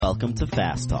welcome to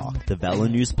Fast Talk, the Velo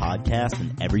News podcast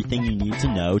and everything you need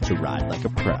to know to ride like a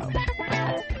pro.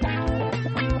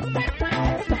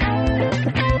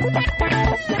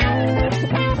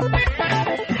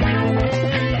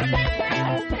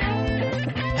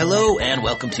 Hello and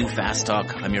welcome to Fast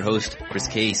Talk. I'm your host, Chris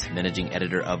Case, managing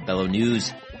editor of Velo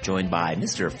News, joined by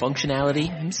Mr.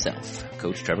 Functionality himself,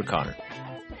 Coach Trevor Connor.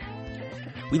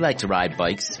 We like to ride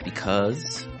bikes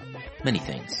because many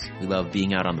things. We love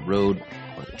being out on the road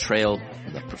or the trail.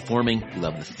 We love performing. We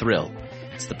love the thrill.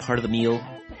 It's the part of the meal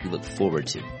we look forward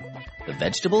to. The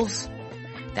vegetables?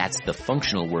 That's the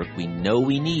functional work we know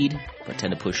we need, but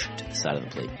tend to push to the side of the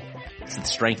plate. It's the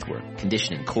strength work,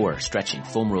 conditioning, core, stretching,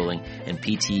 foam rolling, and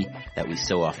PT that we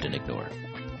so often ignore.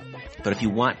 But if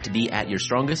you want to be at your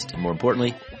strongest, and more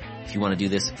importantly, if you want to do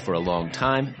this for a long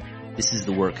time, this is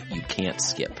the work you can't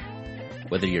skip.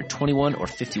 Whether you're 21 or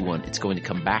 51, it's going to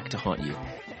come back to haunt you,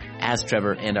 as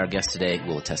Trevor and our guest today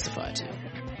will testify to.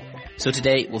 So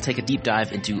today, we'll take a deep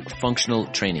dive into functional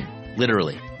training,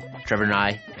 literally. Trevor and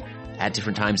I, at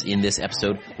different times in this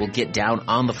episode, will get down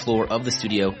on the floor of the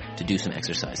studio to do some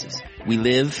exercises. We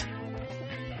live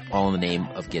all in the name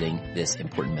of getting this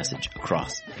important message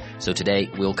across. So today,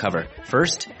 we'll cover,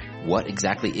 first, what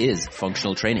exactly is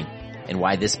functional training, and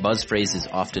why this buzz phrase is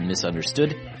often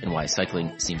misunderstood, and why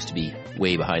cycling seems to be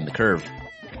way behind the curve.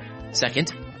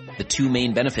 Second, the two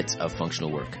main benefits of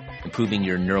functional work, improving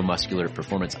your neuromuscular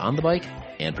performance on the bike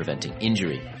and preventing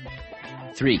injury.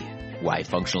 3, why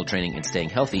functional training and staying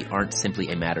healthy aren't simply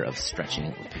a matter of stretching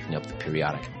or picking up the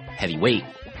periodic heavy weight.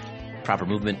 Proper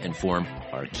movement and form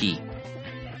are key.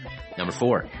 Number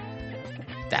 4,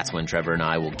 that's when Trevor and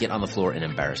I will get on the floor and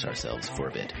embarrass ourselves for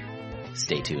a bit.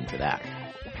 Stay tuned for that.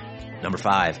 Number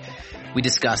 5, we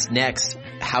discuss next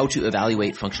how to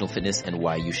evaluate functional fitness and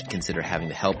why you should consider having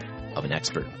the help of an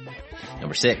expert.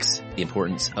 Number 6, the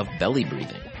importance of belly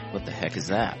breathing. What the heck is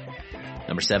that?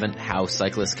 Number 7, how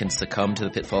cyclists can succumb to the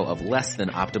pitfall of less than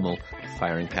optimal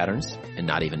firing patterns and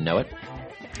not even know it.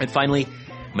 And finally,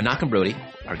 Menachem Brodie,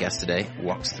 our guest today,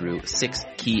 walks through 6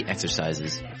 key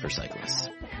exercises for cyclists.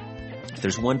 If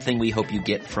there's one thing we hope you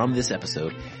get from this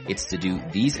episode, it's to do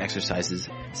these exercises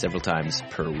several times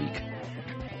per week.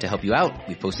 To help you out,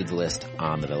 we've posted the list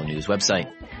on the Velo News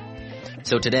website.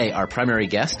 So today, our primary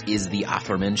guest is the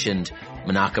aforementioned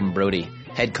Menachem Brodie,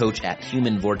 head coach at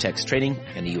Human Vortex Training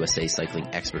and a USA Cycling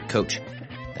Expert Coach.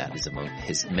 That is among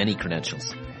his many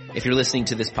credentials. If you're listening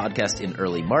to this podcast in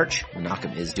early March,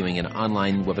 Menachem is doing an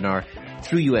online webinar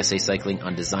through USA Cycling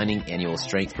on designing annual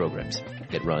strength programs.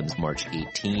 It runs March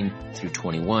 18 through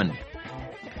 21.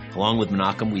 Along with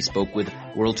Menachem, we spoke with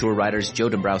World Tour riders Joe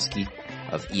Dombrowski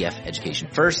of EF Education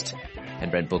First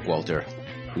and Brent Bookwalter,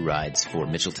 who rides for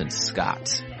Mitchelton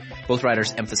Scott. Both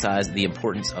riders emphasize the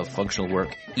importance of functional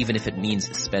work, even if it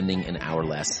means spending an hour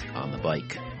less on the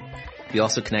bike. We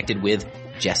also connected with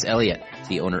Jess Elliott,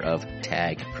 the owner of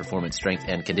TAG Performance Strength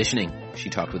and Conditioning. She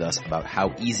talked with us about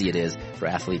how easy it is for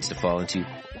athletes to fall into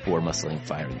poor muscling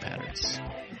firing patterns.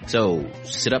 So,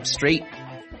 sit up straight,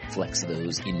 flex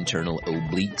those internal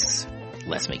obliques.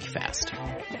 Let's make it fast.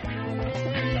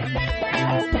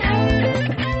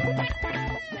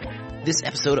 This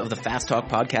episode of the Fast Talk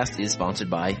podcast is sponsored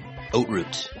by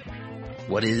Oatroot.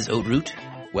 What is Oatroot?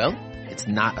 Well, it's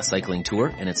not a cycling tour,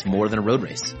 and it's more than a road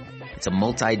race. It's a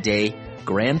multi-day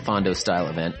Grand Fondo style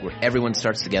event where everyone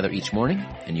starts together each morning,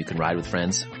 and you can ride with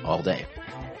friends all day.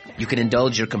 You can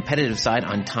indulge your competitive side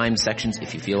on timed sections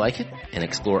if you feel like it, and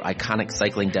explore iconic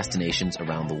cycling destinations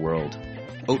around the world.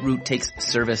 Oatroot takes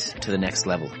service to the next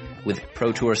level, with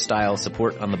Pro Tour style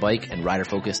support on the bike and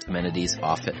rider-focused amenities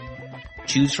off it.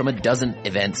 Choose from a dozen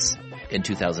events in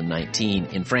 2019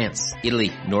 in France,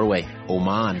 Italy, Norway,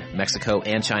 Oman, Mexico,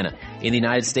 and China. In the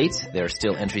United States, there are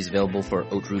still entries available for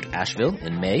Oatroot Asheville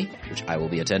in May, which I will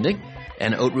be attending,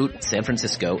 and Oatroot San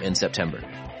Francisco in September.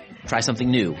 Try something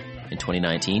new in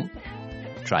 2019.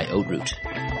 Try Oatroot.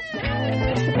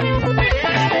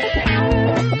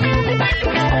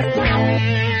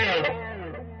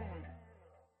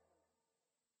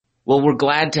 Well, we're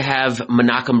glad to have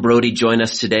Menachem Brodie join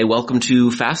us today. Welcome to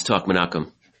Fast Talk,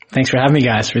 Menachem. Thanks for having me,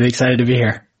 guys. Really excited to be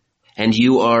here. And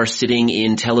you are sitting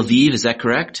in Tel Aviv, is that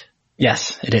correct?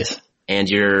 Yes, it is. And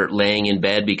you're laying in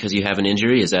bed because you have an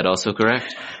injury, is that also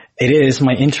correct? It is.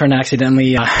 My intern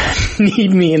accidentally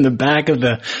kneed me in the back of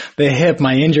the hip,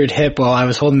 my injured hip, while I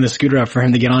was holding the scooter up for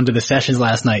him to get onto the sessions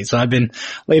last night. So I've been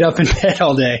laid up in bed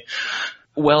all day.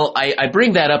 Well, I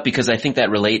bring that up because I think that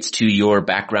relates to your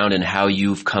background and how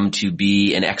you've come to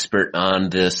be an expert on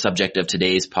the subject of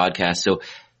today's podcast. So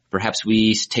perhaps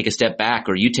we take a step back,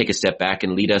 or you take a step back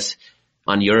and lead us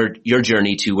on your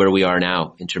journey to where we are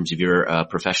now in terms of your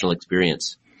professional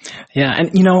experience. Yeah.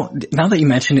 And now that you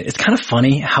mentioned it, it's kind of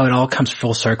funny how it all comes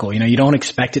full circle. You don't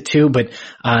expect it to, but,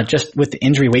 just with the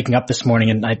injury waking up this morning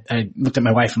and I looked at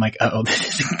my wife, I'm like, uh-oh,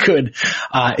 this isn't good.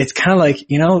 It's kind of like,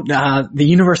 the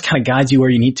universe kind of guides you where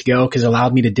you need to go because it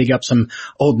allowed me to dig up some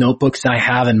old notebooks that I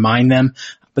have and mine them.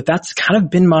 But that's kind of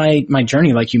been my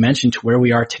journey, like you mentioned, to where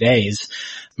we are today. Is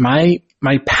my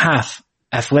path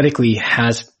athletically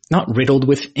has not riddled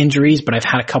with injuries, but I've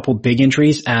had a couple big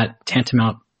injuries at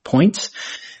tantamount points.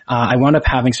 I wound up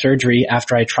having surgery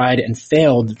after I tried and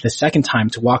failed the second time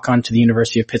to walk onto the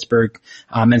University of Pittsburgh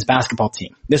men's basketball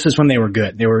team. This was when they were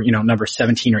good. They were, number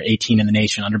 17 or 18 in the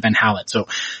nation under Ben Howlett. So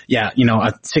yeah, a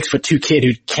 6'2" kid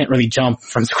who can't really jump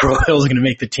from Squirrel Hill is going to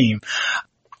make the team.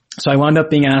 So I wound up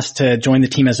being asked to join the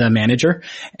team as a manager.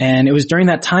 And it was during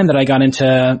that time that I got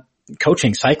into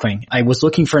coaching, cycling. I was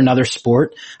looking for another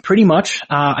sport. Pretty much,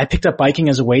 I picked up biking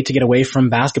as a way to get away from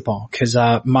basketball because,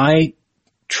 my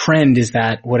trend is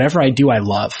that whatever I do, I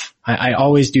love. I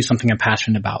always do something I'm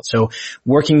passionate about. So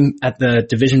working at the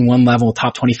Division I level,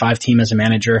 top 25 team as a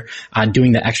manager,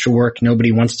 doing the extra work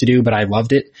nobody wants to do, but I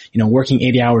loved it. Working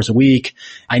 80 hours a week,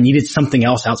 I needed something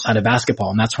else outside of basketball.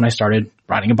 And that's when I started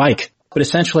riding a bike. But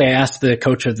essentially I asked the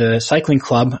coach of the cycling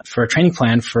club for a training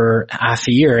plan for half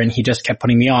a year and he just kept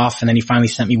putting me off. And then he finally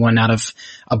sent me one out of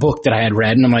a book that I had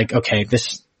read. And I'm like, okay,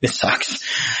 this sucks.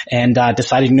 And,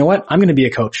 decided, you know what? I'm going to be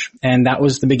a coach. And that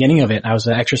was the beginning of it. I was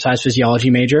an exercise physiology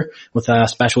major with a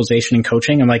specialization in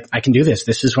coaching. I'm like, I can do this.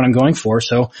 This is what I'm going for.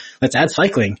 So let's add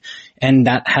cycling. And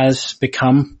that has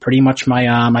become pretty much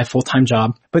my full-time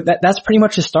job. But that's pretty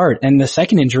much the start. And the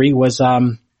second injury was,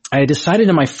 I decided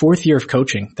in my fourth year of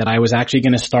coaching that I was actually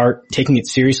going to start taking it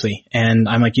seriously. And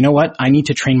I'm like, you know what? I need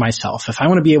to train myself. If I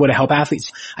want to be able to help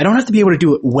athletes, I don't have to be able to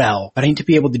do it well, but I need to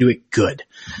be able to do it good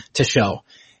to show.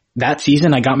 That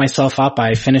season, I got myself up.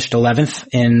 I finished 11th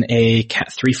in a Cat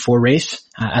 3-4 race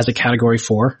as a Category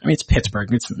 4. I mean, it's Pittsburgh.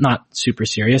 It's not super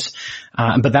serious.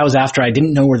 But that was after I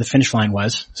didn't know where the finish line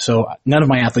was. So none of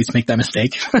my athletes make that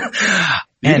mistake.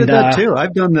 You did that too. I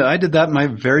did that in my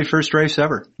very first race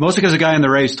ever. Mostly because a guy in the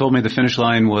race told me the finish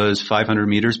line was 500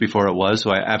 meters before it was.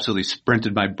 So I absolutely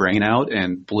sprinted my brain out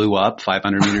and blew up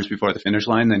 500 meters before the finish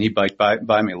line. Then he biked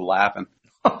by me laughing.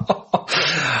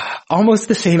 Almost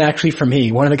the same actually for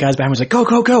me. One of the guys behind me was like, go,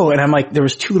 go, go. And I'm like, there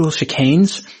was two little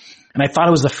chicanes and I thought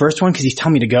it was the first one because he's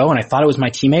telling me to go and I thought it was my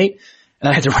teammate and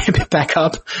I had to ramp it back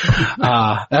up.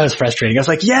 That was frustrating. I was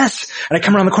like, yes. And I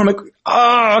come around the corner like,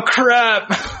 oh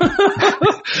crap.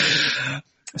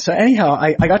 So anyhow,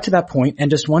 I got to that point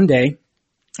and just one day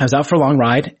I was out for a long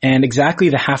ride and exactly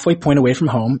the halfway point away from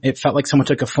home, it felt like someone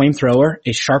took a flamethrower,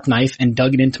 a sharp knife and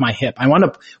dug it into my hip. I wound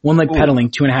up one leg pedaling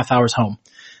 2.5 hours home.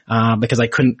 Because I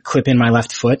couldn't clip in my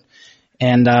left foot.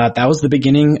 And, that was the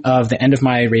beginning of the end of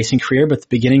my racing career, but the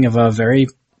beginning of a very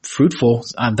fruitful,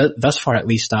 thus far at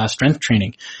least, strength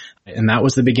training. And that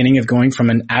was the beginning of going from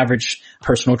an average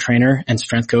personal trainer and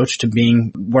strength coach to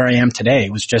being where I am today.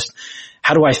 It was just,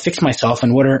 how do I fix myself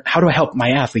and how do I help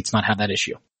my athletes not have that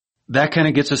issue? That kind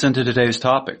of gets us into today's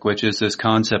topic, which is this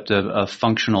concept of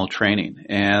functional training.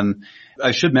 And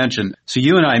I should mention, so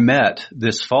you and I met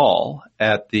this fall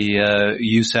at the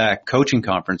USAC coaching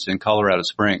conference in Colorado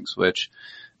Springs, which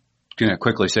I'm going to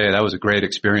quickly say that was a great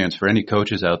experience for any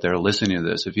coaches out there listening to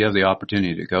this. If you have the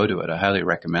opportunity to go to it, I highly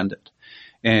recommend it.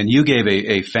 And you gave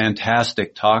a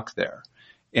fantastic talk there.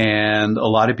 And a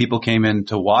lot of people came in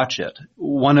to watch it.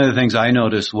 One of the things I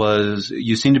noticed was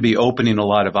you seemed to be opening a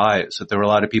lot of eyes, that there were a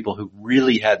lot of people who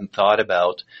really hadn't thought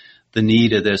about the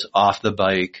need of this off the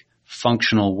bike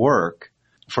functional work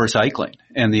for cycling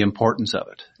and the importance of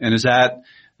it. And is that,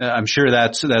 I'm sure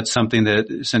that's something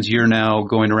that since you're now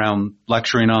going around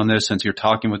lecturing on this, since you're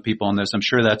talking with people on this, I'm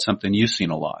sure that's something you've seen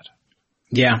a lot.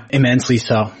 Yeah, immensely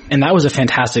so. And that was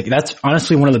that's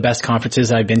honestly one of the best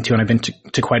conferences I've been to, and I've been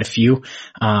to quite a few.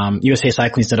 USA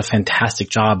Cycling's did a fantastic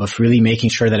job of really making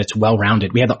sure that it's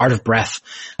well-rounded. We had the Art of Breath.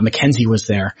 Mackenzie was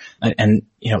there and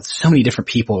so many different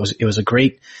people. It was a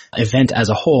great event as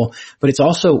a whole, but it's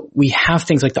also, we have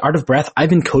things like the Art of Breath. I've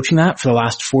been coaching that for the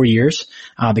last 4 years,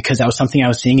 because that was something I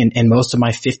was seeing in most of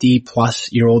my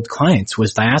 50-plus-year-old clients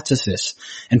was diastasis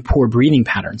and poor breathing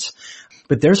patterns.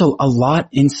 But there's a lot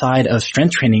inside of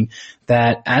strength training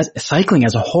that as cycling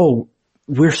as a whole,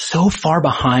 we're so far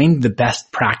behind the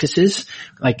best practices.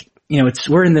 Like,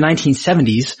 we're in the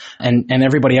 1970s and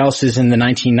everybody else is in the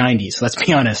 1990s. Let's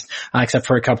be honest, except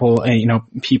for a couple,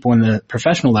 people in the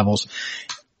professional levels.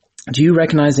 Do you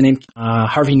recognize the name,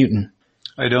 Harvey Newton?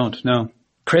 I don't, no.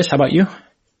 Chris, how about you?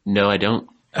 No, I don't.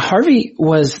 Harvey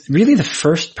was really the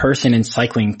first person in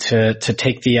cycling to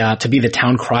take to be the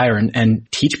town crier and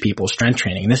teach people strength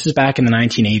training. This is back in the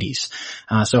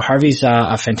 1980s. So Harvey's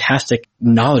a fantastic,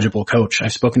 knowledgeable coach.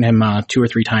 I've spoken to him 2 or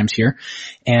 3 times here,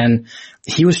 and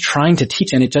he was trying to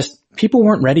teach, and people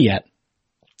weren't ready yet.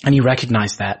 And he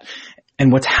recognized that.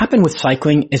 And what's happened with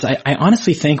cycling is I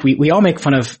honestly think we all make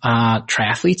fun of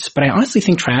triathletes, but I honestly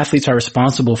think triathletes are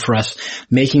responsible for us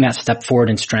making that step forward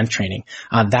in strength training.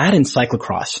 That and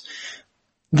cyclocross.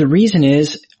 The reason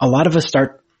is a lot of us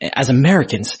start, as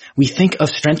Americans, we think of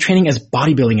strength training as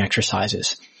bodybuilding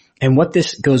exercises. And what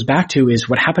this goes back to is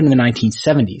what happened in the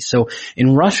 1970s. So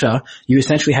in Russia, you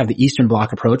essentially have the Eastern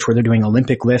Bloc approach where they're doing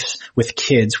Olympic lifts with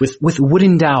kids, with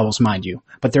wooden dowels, mind you.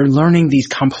 But they're learning these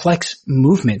complex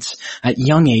movements at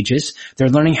young ages.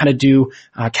 They're learning how to do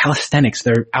calisthenics.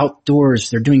 They're outdoors.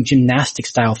 They're doing gymnastic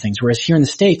style things. Whereas here in the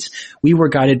States, we were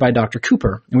guided by Dr.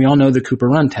 Cooper, and we all know the Cooper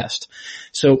Run test.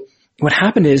 So what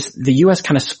happened is the U.S.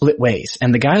 kind of split ways,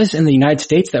 and the guys in the United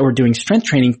States that were doing strength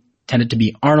training tended to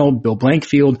be Arnold, Bill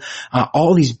Blankfield,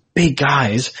 all these big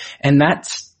guys, and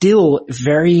that's still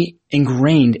very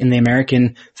ingrained in the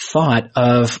American thought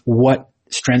of what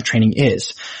strength training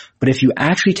is. But if you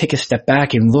actually take a step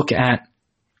back and look at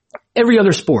every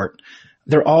other sport,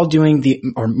 they're all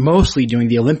mostly doing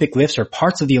the Olympic lifts or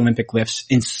parts of the Olympic lifts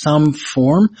in some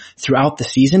form throughout the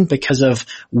season because of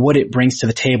what it brings to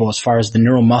the table as far as the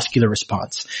neuromuscular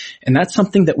response. And that's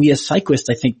something that we as cyclists,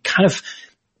 I think, kind of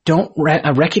don't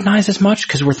recognize as much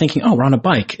because we're thinking, oh, we're on a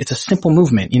bike. It's a simple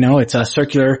movement. It's a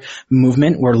circular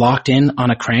movement. We're locked in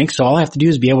on a crank. So all I have to do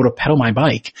is be able to pedal my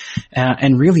bike.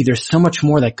 And really there's so much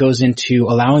more that goes into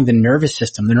allowing the nervous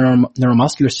system, the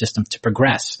neuromuscular system to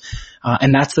progress.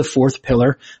 And that's the 4th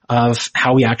pillar of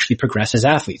how we actually progress as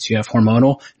athletes. You have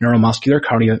hormonal, neuromuscular,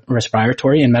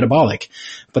 cardiorespiratory, and metabolic.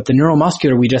 But the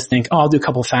neuromuscular, we just think, oh, I'll do a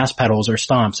couple fast pedals or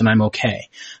stomps and I'm okay.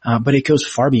 But it goes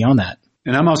far beyond that.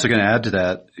 And I'm also going to add to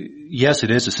that, yes, it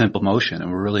is a simple motion,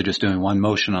 and we're really just doing one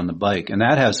motion on the bike. And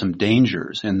that has some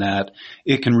dangers in that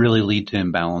it can really lead to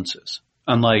imbalances.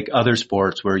 Unlike other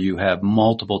sports where you have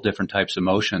multiple different types of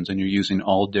motions and you're using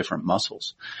all different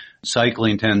muscles.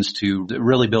 Cycling tends to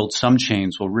really build some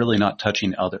chains while really not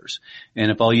touching others.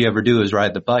 And if all you ever do is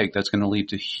ride the bike, that's going to lead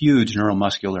to huge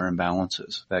neuromuscular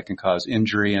imbalances that can cause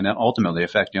injury and ultimately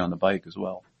affect you on the bike as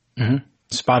well. Mm-hmm.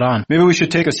 Spot on. Maybe we should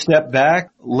take a step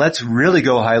back. Let's really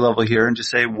go high level here and just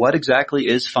say, what exactly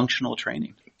is functional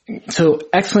training? So,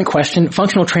 excellent question.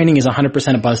 Functional training is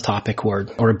 100% a buzz topic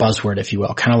word, or a buzzword, if you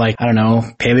will. Kind of like, I don't know,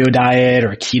 paleo diet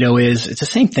or keto is. It's the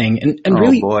same thing. And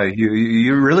really. Oh boy,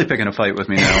 you're really picking a fight with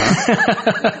me now.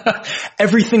 Huh?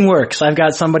 Everything works. I've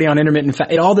got somebody on intermittent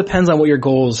fast. It all depends on what your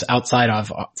goals outside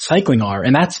of cycling are.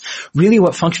 And that's really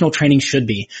what functional training should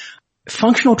be.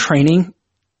 Functional training,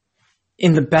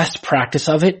 in the best practice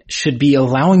of it, should be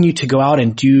allowing you to go out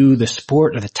and do the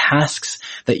sport or the tasks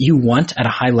that you want at a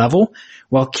high level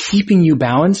while keeping you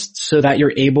balanced so that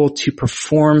you're able to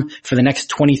perform for the next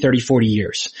 20, 30, 40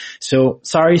 years. So,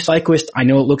 sorry, cyclist, I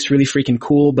know it looks really freaking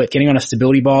cool, but getting on a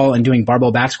stability ball and doing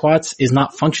barbell back squats is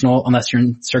not functional unless you're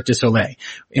in Cirque du Soleil.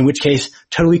 In which case,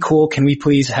 totally cool. Can we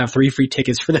please have 3 free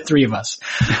tickets for the 3 of us?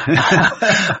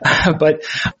 But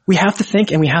we have to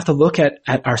think and we have to look at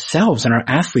ourselves and our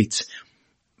athletes.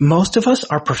 Most of us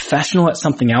are professional at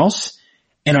something else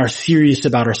and are serious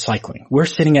about our cycling. We're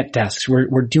sitting at desks.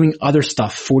 We're doing other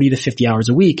stuff 40 to 50 hours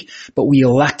a week, but we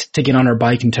elect to get on our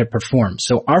bike and to perform.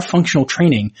 So our functional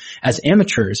training as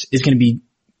amateurs is going to be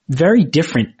very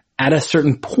different at a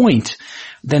certain point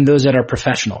than those that are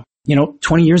professional.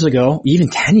 20 years ago, even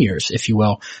 10 years, if you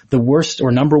will, the worst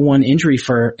or number one injury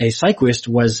for a cyclist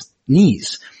was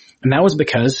knees. And that was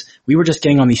because we were just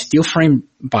getting on these steel frame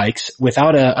bikes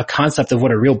without a concept of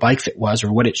what a real bike fit was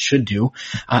or what it should do.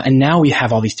 And now we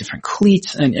have all these different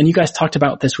cleats. And you guys talked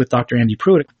about this with Dr. Andy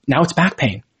Pruitt. Now it's back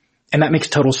pain. And that makes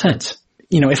total sense.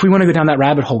 If we want to go down that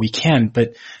rabbit hole, we can,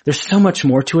 but there's so much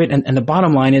more to it. And the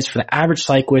bottom line is for the average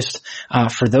cyclist,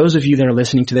 for those of you that are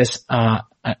listening to this,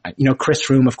 Chris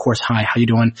Room, of course, hi, how you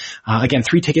doing? Again,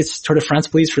 3 tickets, Tour de France,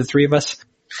 please, for the 3 of us.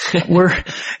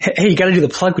 Hey, you gotta do the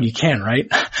plug when you can, right?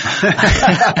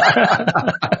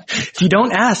 If you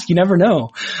don't ask, you never know.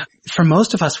 For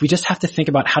most of us, we just have to think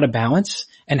about how to balance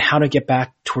and how to get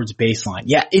back towards baseline.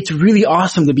 Yeah, it's really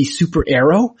awesome to be super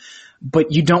aero,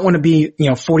 but you don't want to be,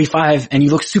 45 and you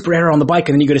look super aero on the bike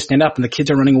and then you go to stand up and the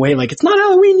kids are running away like, it's not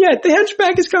Halloween yet, the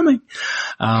henchback is coming.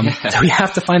 So we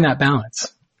have to find that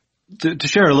balance. To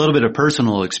share a little bit of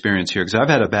personal experience here, because I've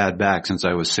had a bad back since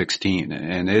I was 16,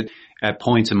 and it, at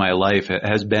points in my life, it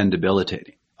has been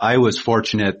debilitating. I was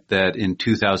fortunate that in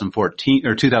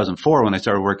 2004, when I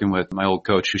started working with my old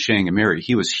coach, Husheng Amiri,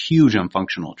 he was huge on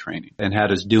functional training and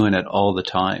had us doing it all the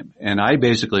time. And I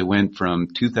basically went from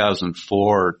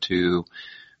 2004 to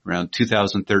around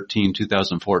 2013,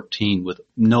 2014 with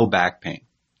no back pain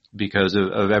because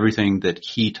of everything that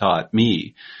he taught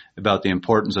me about the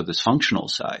importance of this functional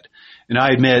side. And I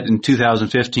admit in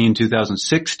 2015,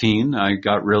 2016, I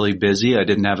got really busy. I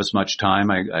didn't have as much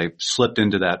time. I slipped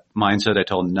into that mindset I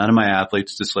told none of my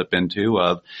athletes to slip into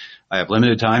of I have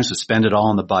limited time, so spend it all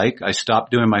on the bike. I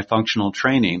stopped doing my functional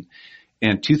training.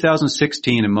 In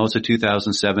 2016 and most of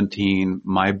 2017,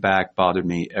 my back bothered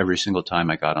me every single time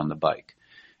I got on the bike.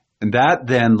 And that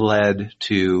then led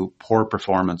to poor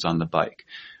performance on the bike.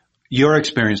 Your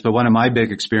experience, but one of my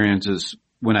big experiences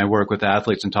when I work with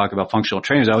athletes and talk about functional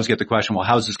trainers, I always get the question, well,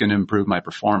 how is this going to improve my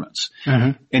performance?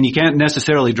 Mm-hmm. And you can't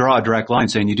necessarily draw a direct line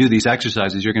saying you do these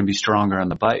exercises, you're going to be stronger on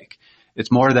the bike.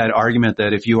 It's more that argument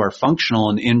that if you are functional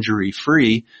and injury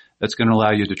free, that's going to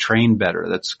allow you to train better.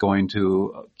 That's going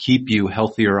to keep you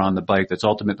healthier on the bike. That's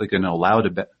ultimately going to allow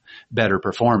better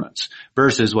performance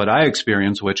versus what I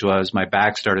experienced, which was my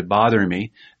back started bothering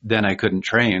me. Then I couldn't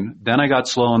train. Then I got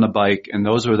slow on the bike. And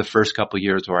those were the first couple of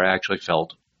years where I actually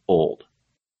felt old.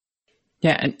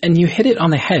 Yeah. And you hit it on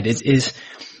the head.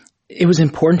 It was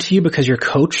important to you because your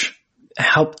coach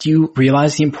helped you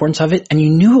realize the importance of it and you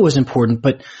knew it was important.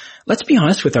 But let's be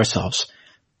honest with ourselves.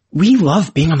 We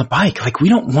love being on the bike. Like we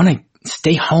don't want to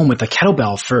stay home with a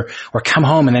kettlebell or come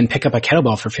home and then pick up a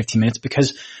kettlebell for 15 minutes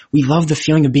because we love the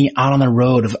feeling of being out on the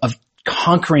road, of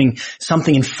conquering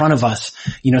something in front of us.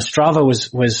 You know, Strava was,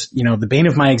 the bane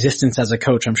of my existence as a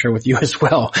coach, I'm sure with you as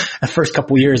well, the first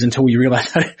couple of years until we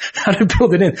realized how to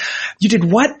build it in. You did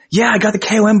what? Yeah, I got the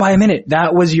KOM by a minute.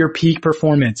 That was your peak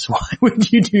performance. Why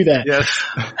would you do that? Yes.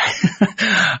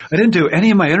 I didn't do any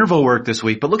of my interval work this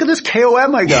week, but look at this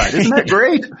KOM I got. Isn't that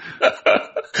great?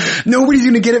 Nobody's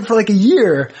going to get it for like a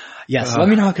year. Yes. Let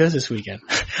me know how it goes this weekend.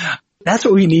 That's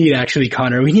what we need, actually,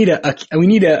 Connor. We need a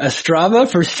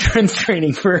Strava for strength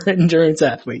training for endurance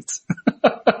athletes.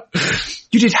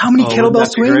 You did how many kettlebell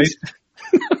swings?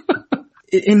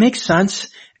 It makes sense.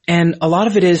 And a lot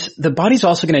of it is the body's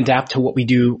also going to adapt to what we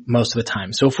do most of the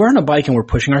time. So if we're on a bike and we're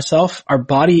pushing ourselves, our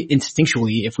body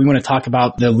instinctually, if we want to talk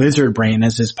about the lizard brain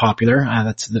as is popular,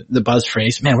 that's the buzz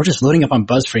phrase. Man, we're just loading up on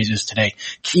buzz phrases today.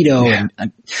 Keto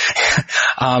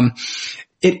and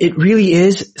It really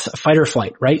is fight or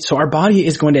flight, right? So our body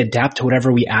is going to adapt to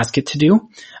whatever we ask it to do.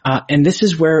 And this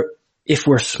is where, if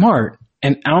we're smart,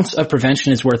 an ounce of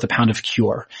prevention is worth a pound of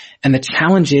cure. And the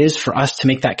challenge is for us to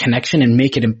make that connection and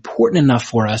make it important enough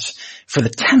for us for the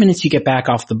 10 minutes you get back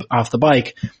off the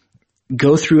bike,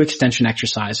 go through extension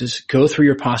exercises, go through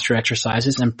your posture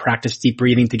exercises and practice deep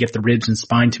breathing to get the ribs and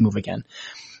spine to move again.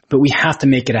 But we have to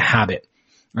make it a habit.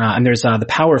 And there's The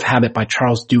Power of Habit by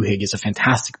Charles Duhigg is a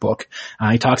fantastic book.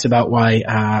 He talks about why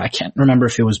I can't remember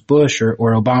if it was Bush or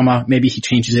Obama. Maybe he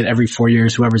changes it every 4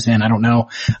 years, whoever's in, I don't know.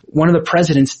 One of the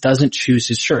presidents doesn't choose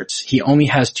his shirts. He only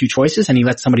has two choices and he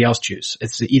lets somebody else choose.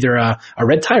 It's either a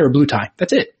red tie or a blue tie.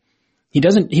 That's it. He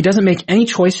doesn't make any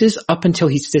choices up until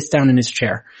he sits down in his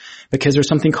chair because there's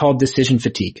something called decision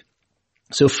fatigue.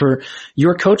 So for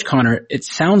your coach, Connor, it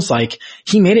sounds like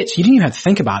he made it so you didn't even have to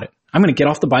think about it. I'm going to get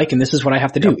off the bike and this is what I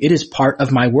have to do. Yep. It is part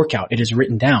of my workout. It is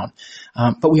written down.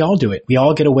 But we all do it. We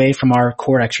all get away from our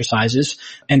core exercises,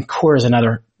 and core is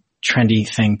another trendy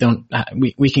thing.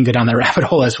 We can go down that rabbit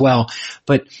hole as well,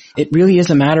 but it really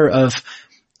is a matter of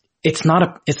it's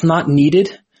not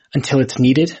needed until it's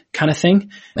needed kind of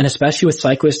thing. And especially with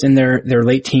cyclists in their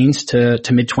late teens to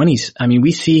mid 20s. I mean,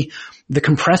 we see the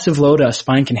compressive load a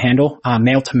spine can handle,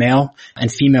 male to male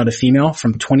and female to female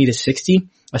from 20 to 60.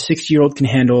 A 60-year-old can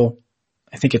handle,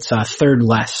 I think it's a third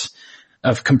less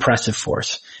of compressive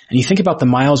force. And you think about the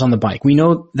miles on the bike. We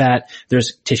know that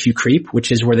there's tissue creep,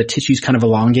 which is where the tissues kind of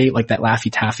elongate, like that Laffy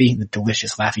Taffy, the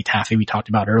delicious Laffy Taffy we talked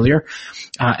about earlier.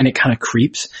 And it kind of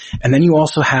creeps. And then you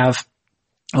also have,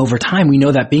 over time, we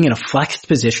know that being in a flexed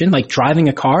position, like driving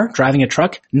a car, driving a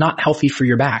truck, not healthy for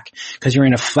your back because you're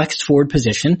in a flexed forward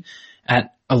position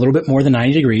at a little bit more than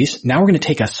 90 degrees. Now we're going to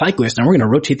take a cyclist and we're going to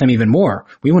rotate them even more.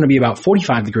 We want to be about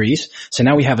 45 degrees. So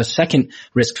now we have a second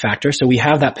risk factor. So we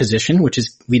have that position, which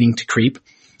is leading to creep.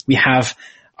 We have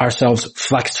ourselves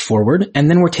flexed forward, and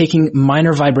then we're taking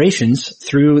minor vibrations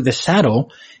through the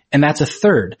saddle And that's a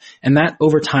third. And that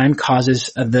over time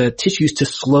causes the tissues to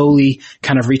slowly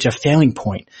kind of reach a failing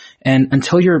point. And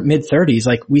until your mid-30s,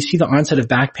 like we see the onset of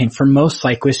back pain for most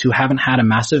cyclists who haven't had a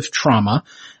massive trauma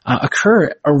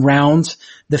occur around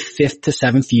the 5th to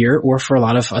 7th year, or for a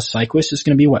lot of us cyclists, it's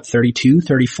going to be 32,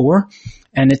 34.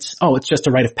 And it's just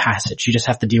a rite of passage. You just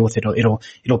have to deal with it.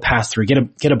 It'll pass through.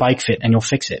 Get a bike fit and you'll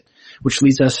fix it. Which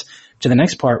leads us to the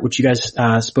next part, which you guys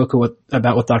spoke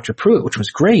about with Dr. Pruitt, which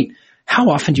was great. How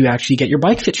often do you actually get your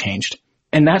bike fit changed?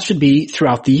 And that should be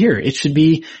throughout the year. It should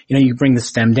be, you bring the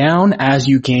stem down as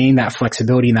you gain that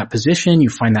flexibility in that position. You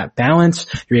find that balance.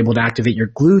 You're able to activate your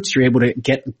glutes. You're able to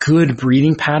get good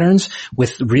breathing patterns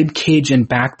with rib cage and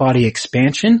back body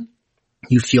expansion.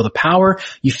 You feel the power.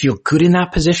 You feel good in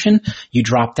that position. You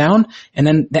drop down. And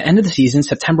then the end of the season,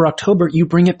 September, October, you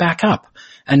bring it back up.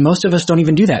 And most of us don't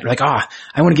even do that. We're like,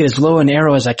 I want to get as low and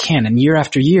narrow as I can. And year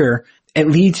after year, it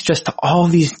leads just to all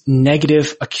these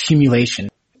negative accumulation.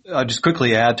 I'll just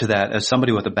quickly add to that, as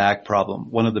somebody with a back problem,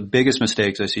 one of the biggest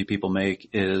mistakes I see people make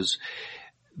is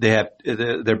their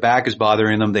back is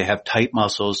bothering them. They have tight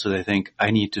muscles, so they think,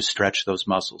 I need to stretch those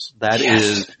muscles. That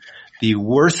is the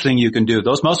worst thing you can do.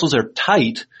 Those muscles are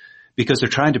tight because they're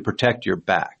trying to protect your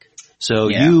back. So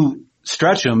you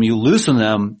stretch them, you loosen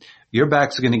them, your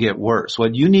back's going to get worse.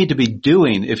 What you need to be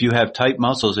doing if you have tight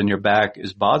muscles and your back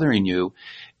is bothering you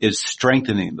is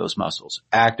strengthening those muscles,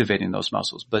 activating those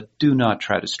muscles, but do not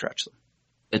try to stretch them.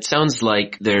 It sounds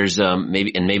like there's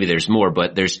maybe there's more,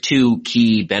 but there's two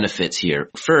key benefits here.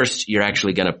 First, you're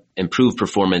actually going to improve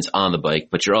performance on the bike,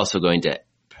 but you're also going to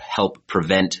help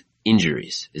prevent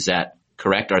injuries. Is that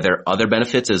correct? Are there other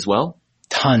benefits as well?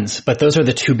 Tons, but those are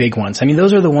the two big ones. I mean,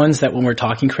 those are the ones that when we're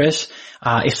talking, Chris,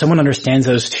 if someone understands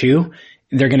those two,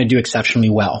 they're going to do exceptionally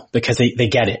well because they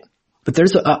get it. But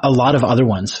there's a lot of other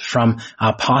ones from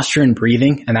posture and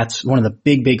breathing, and that's one of the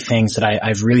big things that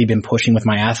I've really been pushing with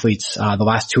my athletes the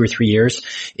last 2 or 3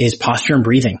 years is posture and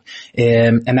breathing.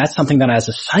 And that's something that as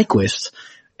a cyclist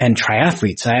and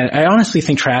triathletes, I honestly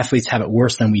think triathletes have it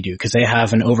worse than we do because they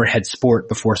have an overhead sport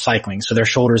before cycling, so their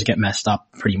shoulders get messed up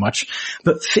pretty much.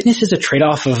 But fitness is a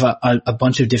trade-off of a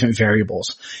bunch of different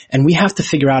variables, and we have to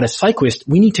figure out as cyclists,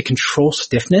 we need to control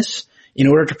stiffness in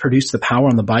order to produce the power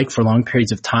on the bike for long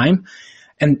periods of time.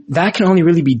 And that can only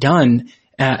really be done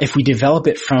if we develop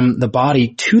it from the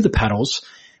body to the pedals,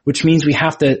 which means we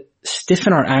have to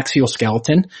stiffen our axial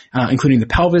skeleton, including the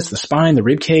pelvis, the spine, the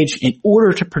rib cage, in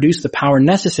order to produce the power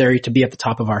necessary to be at the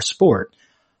top of our sport.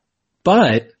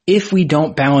 But if we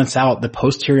don't balance out the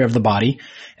posterior of the body,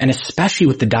 and especially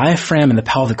with the diaphragm and the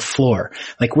pelvic floor,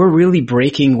 like we're really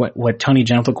breaking what Tony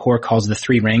Gentlecore calls the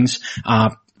 3 rings,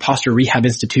 Posture Rehab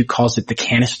Institute calls it the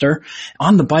canister.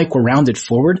 On the bike, we're rounded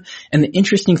forward. And the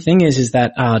interesting thing is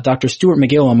that Dr. Stuart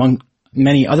McGill, among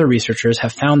many other researchers,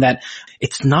 have found that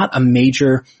it's not a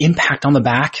major impact on the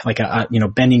back, like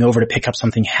bending over to pick up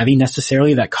something heavy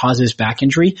necessarily that causes back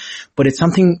injury, but it's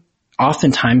something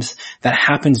oftentimes that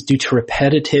happens due to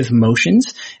repetitive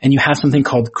motions, and you have something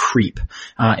called creep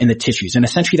in the tissues. And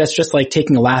essentially that's just like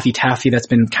taking a Laffy Taffy that's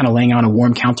been kind of laying on a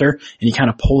warm counter and you kind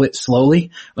of pull it slowly.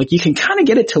 Like you can kind of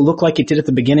get it to look like it did at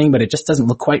the beginning, but it just doesn't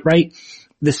look quite right.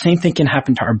 The same thing can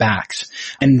happen to our backs.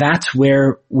 And that's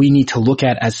where we need to look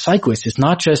at as cyclists. It's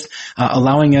not just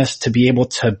allowing us to be able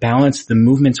to balance the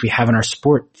movements we have in our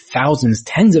sport thousands,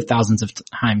 tens of thousands of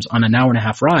times on an hour and a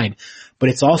half ride, but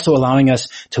it's also allowing us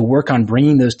to work on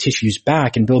bringing those tissues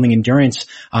back and building endurance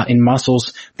in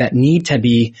muscles that need to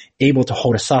be able to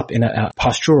hold us up in a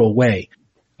postural way.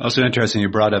 Also interesting, you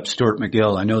brought up Stuart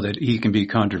McGill. I know that he can be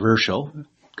controversial.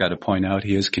 Got to point out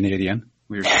he is Canadian.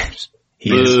 We were just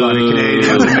he is funny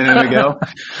Canadians a minute ago.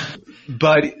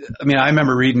 But I mean, I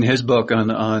remember reading his book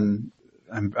on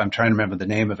I'm trying to remember the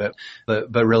name of it,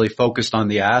 but really focused on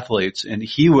the athletes, and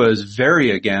he was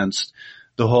very against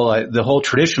the whole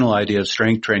traditional idea of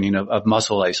strength training of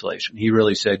muscle isolation. He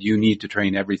really said you need to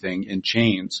train everything in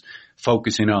chains,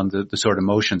 focusing on the sort of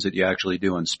motions that you actually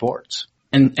do in sports.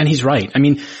 And he's right. I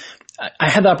mean, I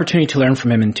had the opportunity to learn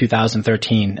from him in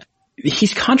 2013.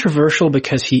 He's controversial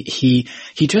because he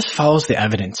just follows the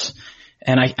evidence.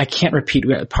 And I can't repeat,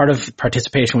 part of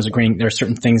participation was agreeing there are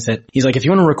certain things that he's like, if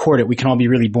you want to record it, we can all be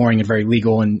really boring and very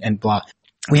legal and blah.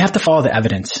 We have to follow the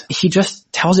evidence. He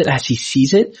just tells it as he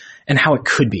sees it and how it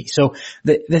could be. So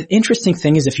the interesting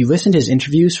thing is if you listen to his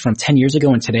interviews from 10 years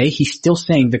ago and today, he's still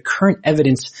saying the current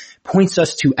evidence points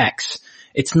us to X.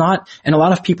 It's not, and a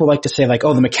lot of people like to say like,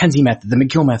 oh, the McKenzie method, the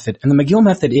McGill method. And the McGill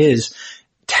method is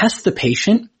test the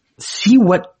patient, see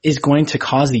what is going to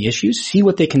cause the issues, see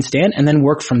what they can stand, and then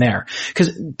work from there.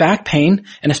 Because back pain,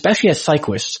 and especially as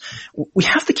cyclists, we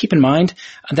have to keep in mind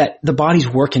that the body's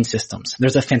working systems.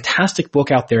 There's a fantastic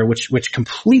book out there which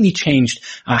completely changed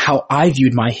how I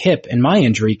viewed my hip and my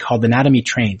injury, called Anatomy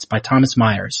Trains by Thomas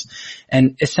Myers.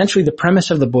 And essentially the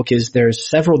premise of the book is there's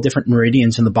several different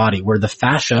meridians in the body where the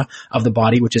fascia of the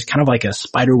body, which is kind of like a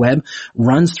spider web,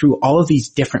 runs through all of these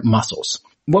different muscles.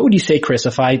 What would you say, Chris,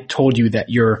 if I told you that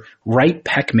your right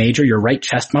pec major, your right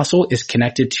chest muscle, is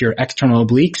connected to your external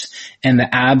obliques and the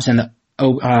abs and the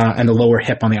lower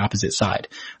hip on the opposite side?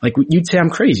 Like, you'd say I'm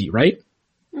crazy, right?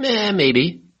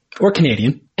 Maybe. Or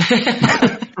Canadian.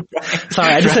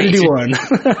 Sorry, I just had to do one.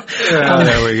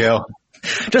 There we go.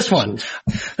 Just one.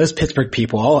 Those Pittsburgh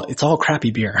people, it's all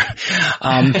crappy beer.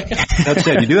 That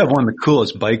said, you do have one of the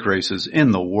coolest bike races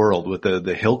in the world with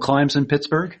the hill climbs in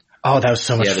Pittsburgh. Oh, that was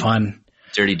so much fun.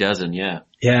 Dirty Dozen, yeah.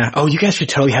 Yeah. Oh, you guys should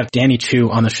totally have Danny Chu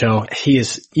on the show.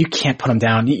 You can't put him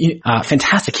down.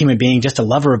 Fantastic human being, just a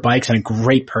lover of bikes and a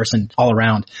great person all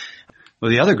around.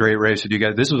 Well, the other great race that you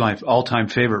guys, this was my all-time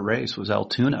favorite race, was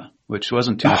Altoona, which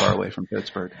wasn't too far away from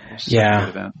Pittsburgh. Yeah.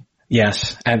 Event.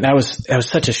 Yes. And that was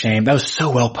such a shame. That was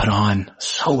so well put on.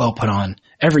 So well put on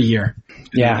every year.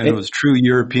 Yeah. And it was true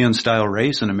European style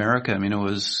race in America. I mean, it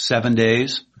was 7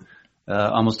 days,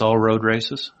 almost all road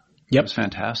races. Yep. It was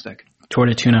fantastic. Tour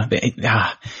de Tuna.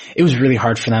 It was really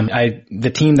hard for them. The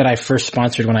team that I first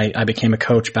sponsored when I became a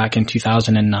coach back in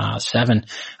 2007,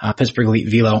 Pittsburgh Elite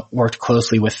Velo, worked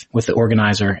closely with the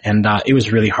organizer, and it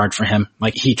was really hard for him.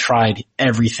 Like, he tried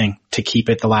everything to keep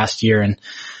it the last year, and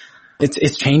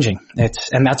it's changing.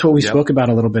 And that's what we spoke about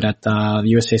a little bit at the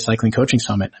USA Cycling Coaching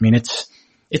Summit. I mean,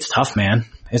 it's tough, man.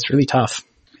 It's really tough.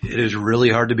 It is really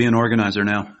hard to be an organizer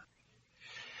now.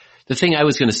 The thing I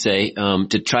was going to say,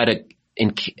 to try to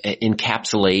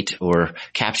encapsulate or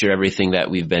capture everything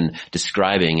that we've been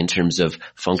describing in terms of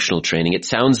functional training, it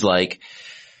sounds like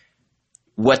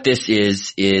what this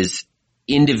is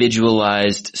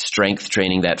individualized strength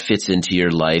training that fits into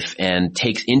your life and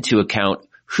takes into account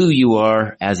who you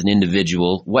are as an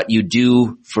individual, what you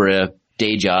do for a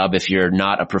day job if you're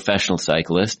not a professional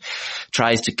cyclist,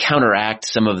 tries to counteract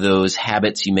some of those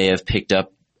habits you may have picked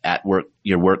up at work,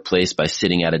 your workplace, by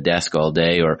sitting at a desk all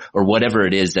day or whatever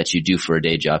it is that you do for a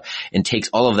day job, and takes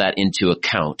all of that into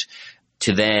account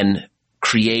to then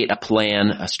create a plan,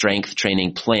 a strength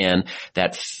training plan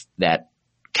that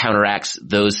counteracts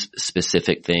those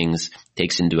specific things,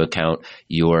 takes into account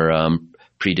your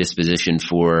predisposition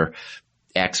for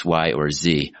X, Y, or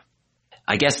Z.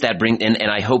 I guess that and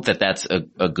I hope that that's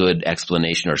a good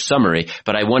explanation or summary,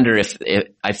 but I wonder if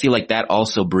I feel like that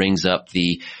also brings up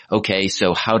okay,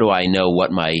 so how do I know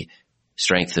what my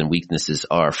strengths and weaknesses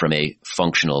are from a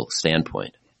functional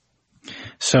standpoint?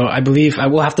 So I believe I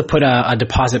will have to put a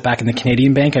deposit back in the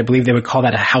Canadian bank. I believe they would call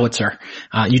that a howitzer.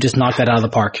 You just knocked that out of the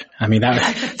park. I mean,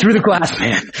 that through the glass,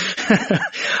 man.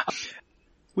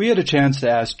 We had a chance to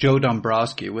ask Joe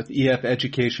Dombrowski with EF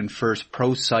Education First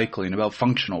Pro Cycling about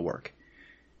functional work.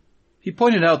 He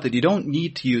pointed out that you don't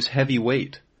need to use heavy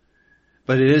weight,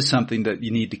 but it is something that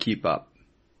you need to keep up.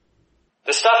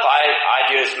 The stuff I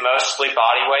do is mostly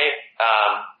body weight.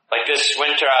 Like this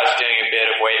winter I was doing a bit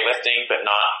of weightlifting, but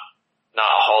not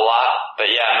a whole lot.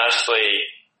 But yeah, mostly,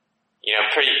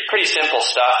 pretty simple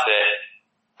stuff that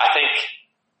I think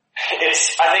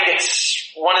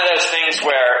it's one of those things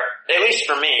where, at least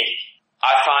for me,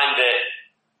 I find that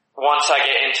once I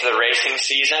get into the racing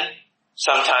season,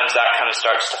 sometimes that kind of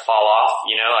starts to fall off,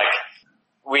 like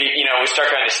we start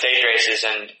going to stage races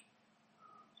and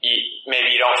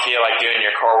maybe you don't feel like doing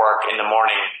your core work in the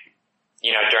morning,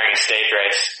 during a stage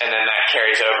race, and then that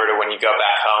carries over to when you go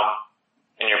back home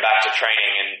and you're back to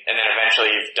training, and then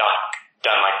eventually you've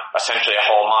done like essentially a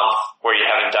whole month where you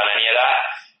haven't done any of that.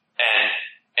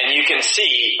 And you can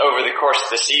see over the course of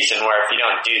the season where if you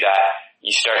don't do that,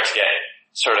 you start to get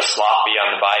sort of sloppy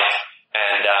on the bike.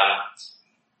 And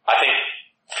I think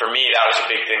for me that was a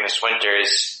big thing this winter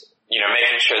is,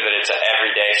 making sure that it's an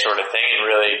everyday sort of thing and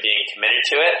really being committed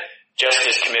to it, just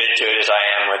as committed to it as I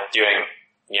am with doing,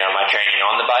 my training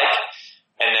on the bike.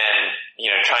 And then,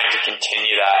 trying to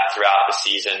continue that throughout the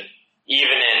season. We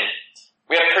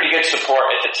have pretty good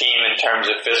support at the team in terms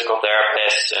of physical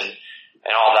therapists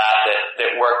and all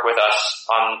that work with us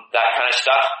on that kind of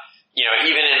stuff.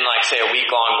 Even in like say a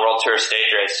week-long World Tour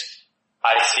stage race,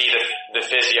 I see the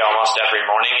physio almost every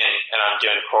morning and I'm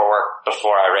doing core work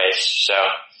before I race. So.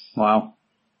 Wow.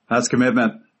 That's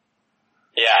commitment.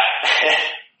 Yeah.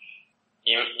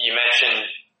 You mentioned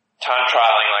time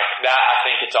trialing like that. I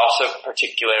think it's also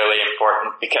particularly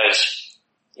important because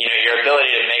your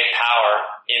ability to make power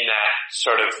in that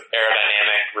sort of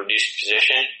aerodynamic reduced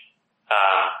position,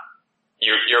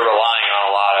 you're relying on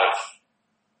a lot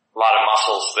of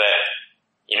muscles that,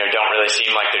 don't really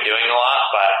seem like they're doing a lot,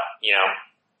 but,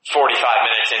 45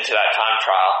 minutes into that time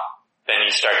trial, then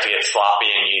you start to get sloppy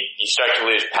and you start to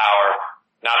lose power,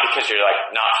 not because you're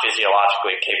like not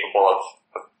physiologically capable of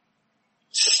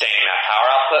sustaining that power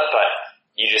output, but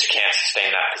you just can't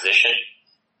sustain that position.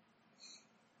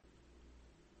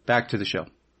 Back to the show.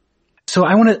 So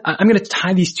I'm going to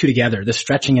tie these two together, the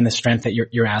stretching and the strength that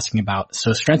you're asking about.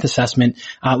 So strength assessment,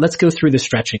 let's go through the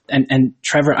stretching. And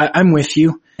Trevor, I'm with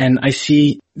you, and I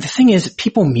see the thing is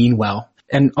people mean well.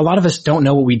 And a lot of us don't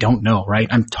know what we don't know, right?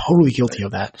 I'm totally guilty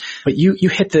of that. But you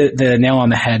hit the nail on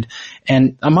the head.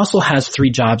 And a muscle has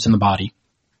 3 jobs in the body.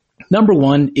 Number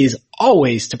 1 is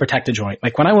always to protect a joint.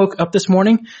 Like when I woke up this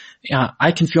morning,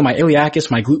 I can feel my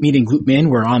iliacus, my glute med and glute min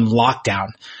were on lockdown.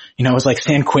 It was like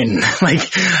San Quentin. Like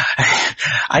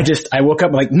I woke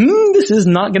up like, this is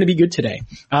not going to be good today.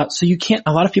 So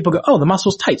a lot of people go, oh, the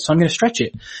muscle's tight, so I'm going to stretch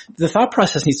it. The thought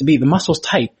process needs to be the muscle's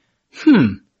tight.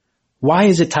 Why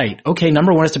is it tight? Okay,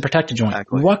 number 1 is to protect a joint.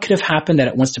 Exactly. What could have happened that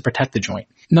it wants to protect the joint?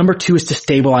 Number 2 is to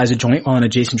stabilize a joint while an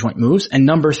adjacent joint moves. And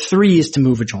number 3 is to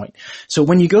move a joint. So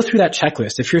when you go through that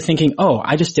checklist, if you're thinking, oh,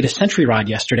 I just did a century rod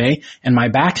yesterday and my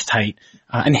back's tight,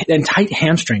 and tight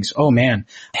hamstrings. Oh man.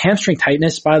 Hamstring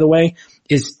tightness, by the way,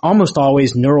 is almost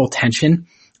always neural tension.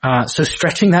 So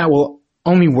stretching that will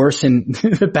only worsen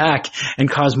the back and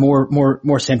cause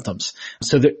more symptoms.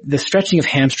 So the stretching of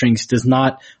hamstrings does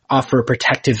not offer a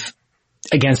protective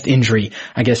against injury,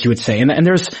 I guess you would say. And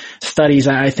there's studies,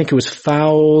 I think it was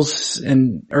Fowles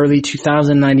in early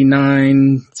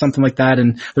 2099, something like that.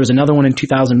 And there was another one in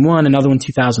 2001, another one in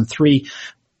 2003.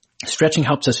 Stretching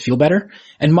helps us feel better.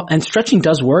 And stretching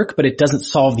does work, but it doesn't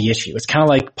solve the issue. It's kind of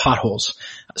like potholes.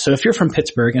 So if you're from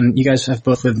Pittsburgh, and you guys have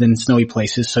both lived in snowy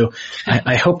places, so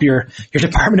I hope your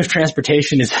Department of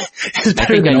Transportation is better than ours. I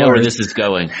think I know where this is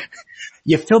going.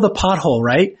 You fill the pothole,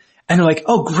 right? And they're like,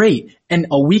 oh great. And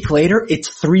a week later, it's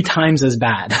 3 times as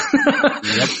bad.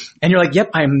 Yep. And you're like,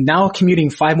 yep, I'm now commuting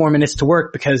 5 more minutes to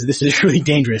work because this is really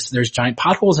dangerous. There's giant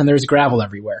potholes and there's gravel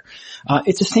everywhere.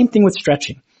 It's the same thing with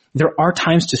stretching. There are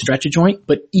times to stretch a joint,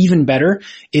 but even better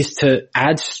is to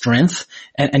add strength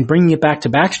and bringing it back to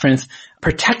back strength.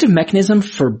 Protective mechanism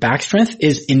for back strength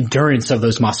is endurance of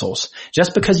those muscles.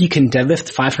 Just because you can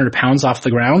deadlift 500 pounds off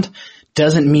the ground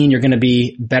doesn't mean you're going to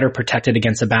be better protected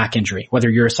against a back injury, whether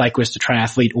you're a cyclist, a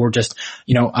triathlete, or just,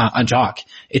 a jock.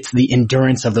 It's the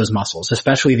endurance of those muscles,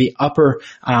 especially the upper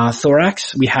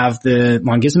thorax. We have the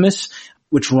longissimus,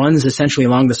 which runs essentially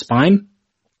along the spine.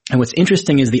 And what's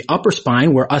interesting is the upper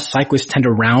spine, where us cyclists tend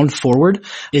to round forward,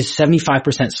 is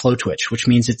 75% slow twitch, which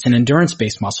means it's an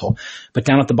endurance-based muscle. But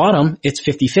down at the bottom, it's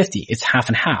 50-50. It's half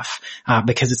and half,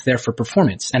 because it's there for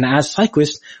performance. And as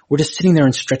cyclists, we're just sitting there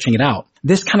and stretching it out.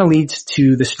 This kind of leads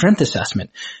to the strength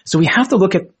assessment. So we have to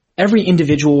look at every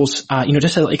individual's,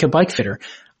 just like a bike fitter.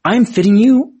 I'm fitting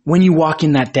you when you walk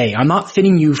in that day. I'm not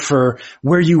fitting you for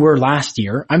where you were last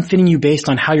year. I'm fitting you based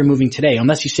on how you're moving today.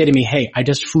 Unless you say to me, hey, I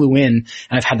just flew in and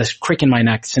I've had this crick in my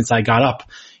neck since I got up.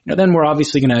 Then we're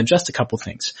obviously going to adjust a couple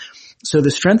things. So the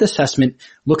strength assessment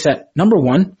looks at, number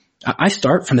 1, I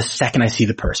start from the second I see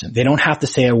the person. They don't have to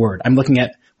say a word. I'm looking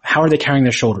at how are they carrying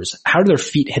their shoulders? How do their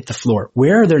feet hit the floor?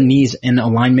 Where are their knees in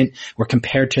alignment or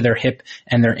compared to their hip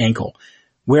and their ankle?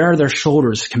 Where are their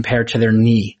shoulders compared to their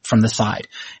knee from the side?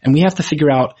 And we have to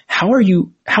figure out how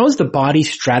is the body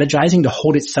strategizing to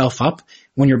hold itself up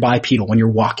when you're bipedal, when you're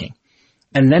walking?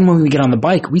 And then when we get on the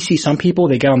bike, we see some people,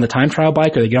 they get on the time trial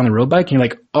bike or they get on the road bike and you're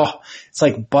like, oh, it's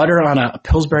like butter on a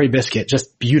Pillsbury biscuit,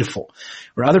 just beautiful.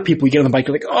 Or other people, you get on the bike,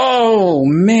 you're like, oh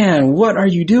man, what are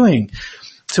you doing?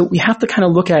 So we have to kind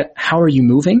of look at how are you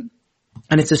moving?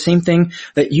 And it's the same thing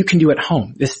that you can do at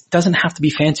home. This doesn't have to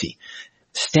be fancy.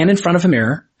 Stand in front of a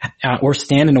mirror or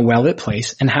stand in a well-lit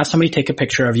place and have somebody take a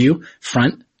picture of you,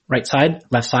 front, right side,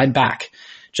 left side, back.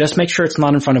 Just make sure it's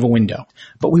not in front of a window.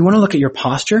 But we want to look at your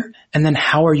posture and then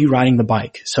how are you riding the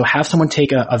bike? So have someone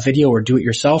take a video or do it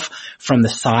yourself from the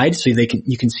side so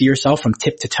you can see yourself from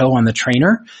tip to toe on the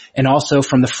trainer and also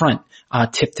from the front,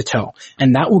 tip to toe.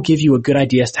 And that will give you a good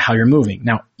idea as to how you're moving.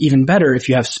 Now, even better if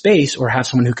you have space or have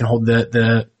someone who can hold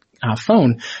the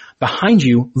phone behind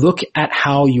you, look at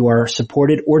how you are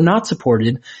supported or not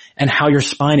supported and how your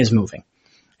spine is moving.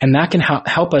 And that can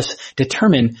help us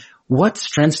determine what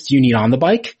strengths do you need on the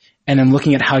bike, and then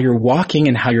looking at how you're walking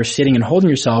and how you're sitting and holding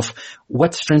yourself,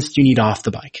 what strengths do you need off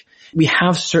the bike? we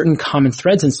have certain common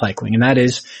threads in cycling, and that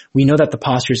is we know that the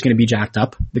posture is going to be jacked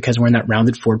up because we're in that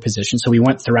rounded forward position. So we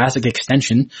want thoracic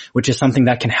extension, which is something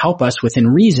that can help us within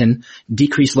reason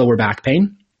decrease lower back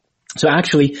pain. So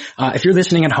actually, if you're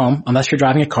listening at home, unless you're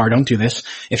driving a car, don't do this.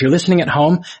 If you're listening at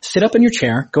home, sit up in your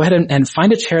chair. Go ahead and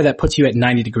find a chair that puts you at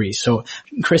 90 degrees. So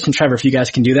Chris and Trevor, if you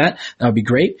guys can do that, that would be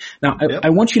great. Now,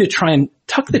 I want you to try and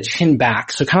tuck the chin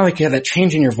back. So kind of like you have that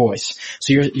change in your voice.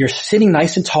 So you're sitting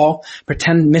nice and tall.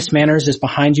 Pretend Miss Manners is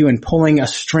behind you and pulling a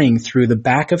string through the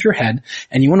back of your head.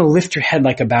 And you want to lift your head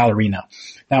like a ballerina.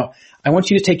 Now, I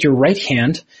want you to take your right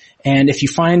hand, and if you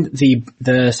find the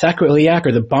sacroiliac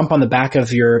or the bump on the back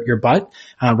of your butt,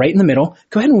 right in the middle,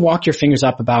 go ahead and walk your fingers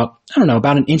up about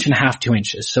 1.5 inches, 2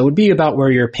 inches. So it would be about where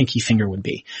your pinky finger would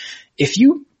be. If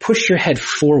you push your head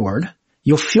forward,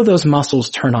 you'll feel those muscles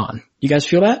turn on. You guys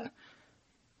feel that?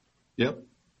 Yep.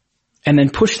 And then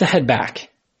push the head back.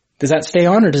 Does that stay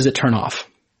on or does it turn off?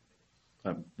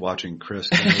 I'm watching Chris.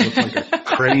 He looks like a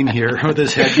crane here with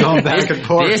his head going back and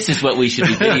forth. This is what we should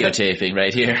be videotaping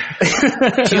right here.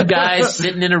 2 guys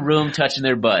sitting in a room touching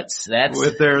their butts. That's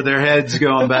with their heads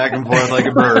going back and forth like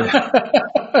a bird.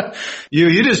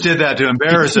 You just did that to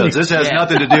embarrass us. This has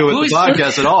nothing to do with the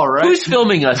podcast at all, right? Who's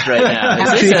filming us right now?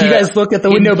 Actually, if you guys look at the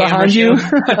window behind you,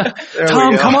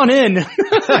 Tom, come on in.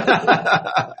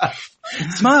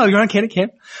 Smile, you're on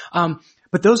camp.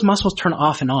 But those muscles turn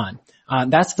off and on.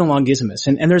 That's the longissimus.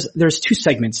 And there's 2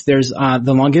 segments. There's,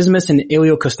 the longissimus and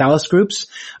iliocostalis groups.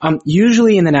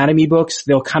 Usually in the anatomy books,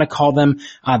 they'll kind of call them,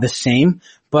 the same,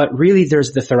 but really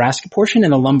there's the thoracic portion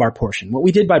and the lumbar portion. What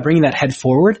we did by bringing that head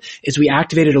forward is we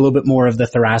activated a little bit more of the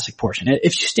thoracic portion.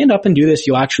 If you stand up and do this,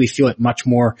 you'll actually feel it much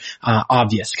more,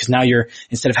 obvious, because now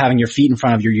instead of having your feet in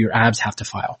front of you, your abs have to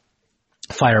fire.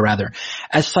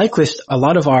 As cyclists, a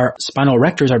lot of our spinal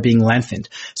erectors are being lengthened.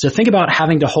 So think about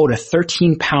having to hold a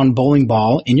 13-pound bowling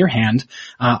ball in your hand.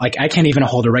 Like I can't even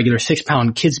hold a regular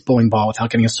 6-pound kid's bowling ball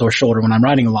without getting a sore shoulder when I'm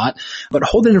riding a lot, but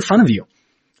hold it in front of you.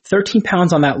 13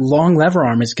 pounds on that long lever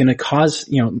arm is going to cause,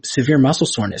 severe muscle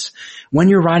soreness. When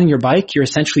you're riding your bike, you're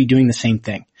essentially doing the same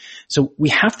thing. So we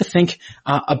have to think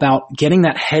about getting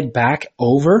that head back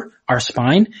over our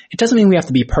spine. It doesn't mean we have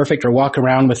to be perfect or walk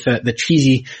around with the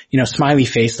cheesy, smiley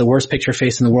face, the worst picture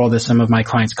face in the world, as some of my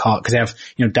clients call it, because they have,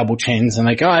 double chins and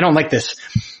like, oh, I don't like this.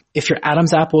 If your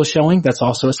Adam's apple is showing, that's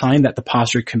also a sign that the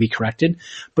posture can be corrected.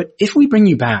 But if we bring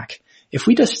you back, if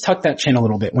we just tuck that chin a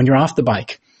little bit when you're off the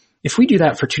bike, if we do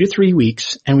that for 2 to 3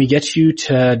 weeks and we get you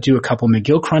to do a couple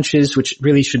McGill crunches, which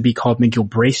really should be called McGill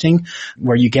bracing,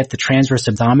 where you get the transverse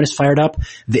abdominis fired up,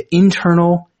 the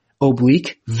internal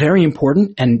oblique, very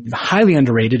important and highly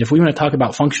underrated. If we want to talk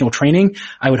about functional training,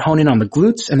 I would hone in on the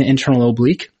glutes and the internal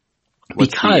oblique.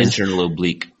 What's the internal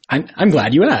oblique? I'm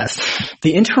glad you asked.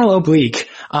 The internal oblique,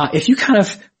 if you kind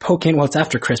of poke in, well, it's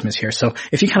after Christmas here, so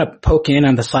if you kind of poke in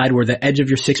on the side where the edge of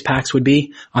your 6-packs would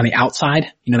be on the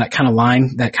outside, that kind of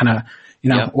line, that kind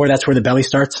of, or that's where the belly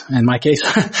starts in my case,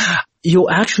 you'll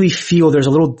actually feel there's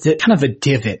a little kind of a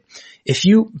divot. If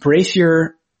you brace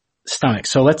your stomach,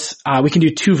 so we can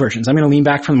do 2 versions. I'm going to lean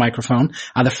back from the microphone.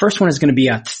 The first one is going to be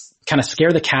a kind of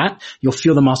scare the cat. You'll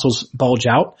feel the muscles bulge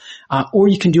out. Or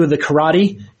you can do the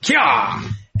karate,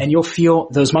 kya, and you'll feel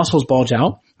those muscles bulge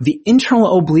out. The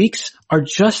internal obliques are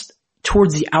just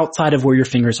towards the outside of where your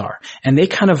fingers are, and they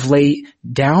kind of lay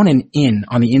down and in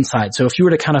on the inside. So if you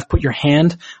were to kind of put your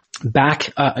hand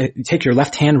back, take your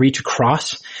left hand, reach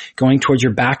across, going towards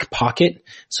your back pocket.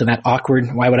 So that awkward,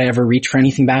 why would I ever reach for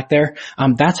anything back there?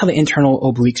 That's how the internal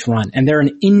obliques run. And they're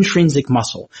an intrinsic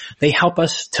muscle. They help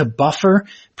us to buffer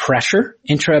pressure,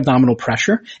 intra-abdominal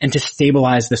pressure, and to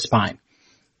stabilize the spine.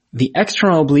 The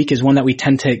external oblique is one that we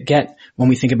tend to get when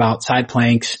we think about side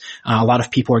planks. A lot of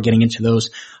people are getting into those.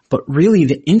 But really,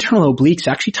 the internal obliques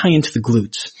actually tie into the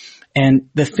glutes. And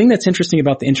the thing that's interesting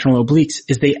about the internal obliques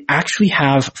is they actually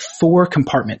have 4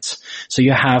 compartments. So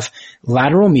you have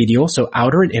lateral medial, so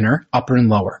outer and inner, upper and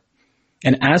lower.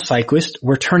 And as cyclists,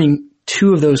 we're turning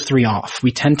 2 of those 3 off.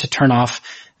 We tend to turn off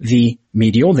the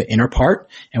medial, the inner part,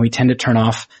 and we tend to turn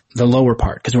off the lower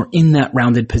part because we're in that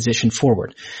rounded position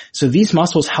forward. So these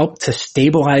muscles help to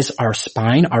stabilize our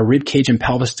spine, our rib cage and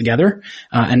pelvis together.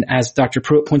 And as Dr.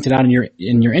 Pruitt pointed out in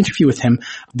your interview with him,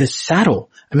 the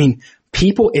saddle,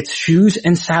 people, it's shoes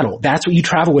and saddle. That's what you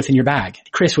travel with in your bag.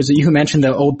 Chris, was it you who mentioned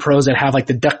the old pros that have like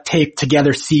the duct tape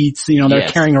together seats, they're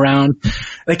carrying around?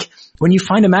 Like when you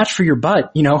find a match for your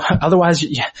butt, otherwise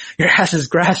your ass is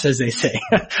grass, as they say.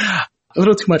 A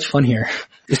little too much fun here.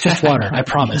 It's just water, I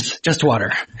promise. Just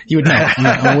water. You would know.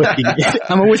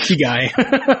 I'm a whiskey guy.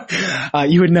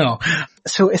 You would know.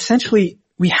 So essentially,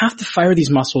 we have to fire these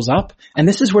muscles up, and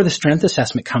this is where the strength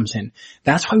assessment comes in.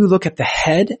 That's why we look at the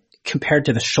head compared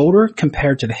to the shoulder,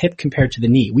 compared to the hip, compared to the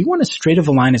knee. We want as straight of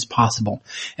a line as possible.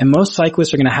 And most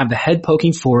cyclists are going to have the head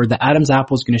poking forward, the Adam's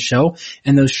apple is going to show,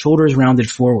 and those shoulders rounded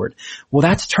forward. Well,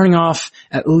 that's turning off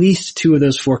at least 2 of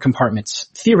those 4 compartments.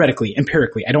 Theoretically,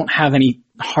 empirically, I don't have any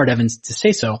hard evidence to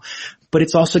say so, but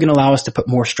it's also going to allow us to put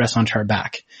more stress onto our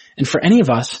back. And for any of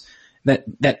us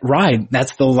that ride,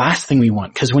 that's the last thing we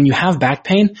want. Because when you have back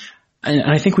pain, and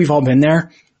I think we've all been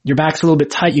there, your back's a little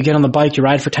bit tight, you get on the bike, you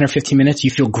ride for 10 or 15 minutes,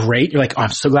 you feel great, you're like, oh, I'm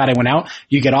so glad I went out.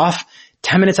 You get off,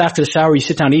 10 minutes after the shower, you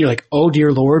sit down and eat, you're like, oh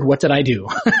dear Lord, what did I do?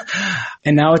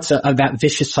 And now it's that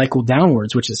vicious cycle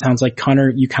downwards, which it sounds like,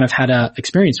 Connor, you kind of had a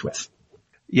experience with.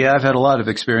 Yeah, I've had a lot of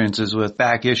experiences with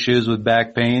back issues, with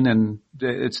back pain, and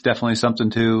it's definitely something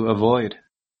to avoid.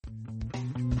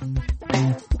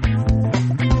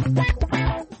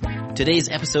 Today's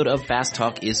episode of Fast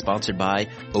Talk is sponsored by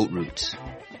Oat Route.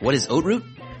 What is Oat Route?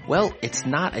 Well, it's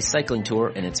not a cycling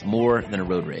tour and it's more than a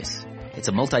road race. It's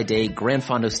a multi-day Gran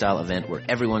Fondo style event where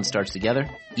everyone starts together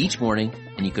each morning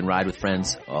and you can ride with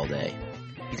friends all day.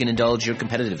 You can indulge your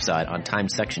competitive side on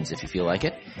timed sections if you feel like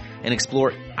it and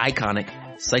explore iconic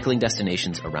cycling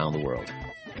destinations around the world.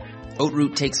 Oat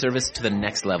Route takes service to the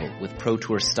next level with Pro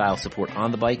Tour style support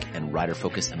on the bike and rider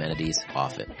focused amenities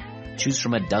off it. Choose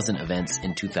from a dozen events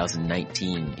in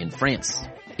 2019 in France,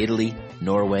 Italy,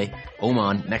 Norway,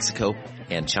 Oman, Mexico,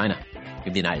 and China.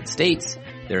 In the United States,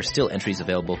 there are still entries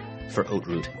available for Oat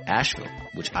Route Asheville,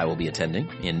 which I will be attending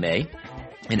in May,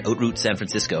 and Oat Route San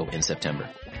Francisco in September.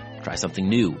 Try something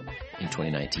new in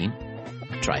 2019.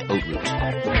 Try Oat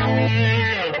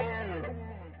Route.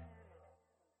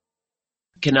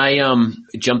 Can I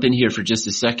jump in here for just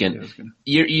a second?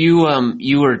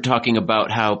 You were talking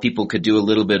about how people could do a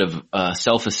little bit of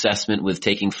self-assessment with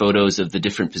taking photos of the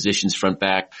different positions, front,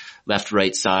 back, left,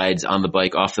 right, sides, on the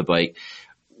bike, off the bike.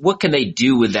 What can they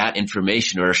do with that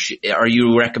information, or are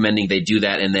you recommending they do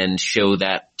that and then show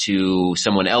that to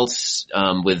someone else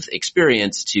with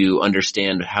experience to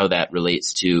understand how that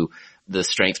relates to the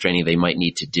strength training they might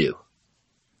need to do?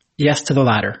 Yes to the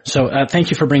latter. So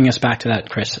thank you for bringing us back to that,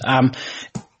 Chris.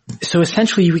 So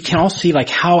essentially we can all see like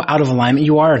how out of alignment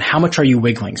you are and how much are you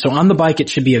wiggling. So on the bike it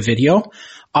should be a video.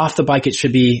 Off the bike it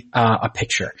should be a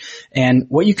picture. And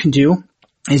what you can do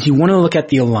is you want to look at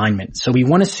the alignment. So we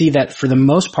want to see that for the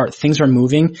most part things are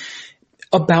moving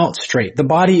about straight. The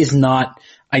body is not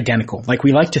identical, like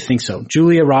we like to think so.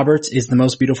 Julia Roberts is the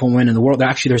most beautiful woman in the world.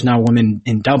 Actually, there's now a woman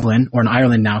in Dublin or in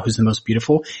Ireland now who's the most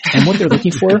beautiful. And what they're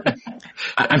looking for,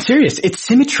 I'm serious, it's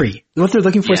symmetry. What they're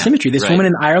looking for is symmetry. This woman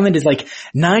in Ireland is like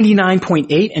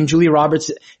 99.8 and Julia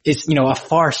Roberts is, a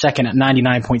far second at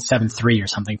 99.73 or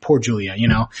something. Poor Julia,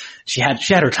 she had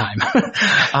her time.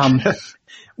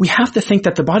 We have to think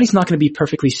that the body's not going to be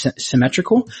perfectly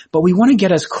symmetrical, but we want to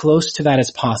get as close to that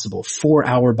as possible for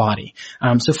our body.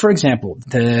 So for example,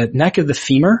 the neck of the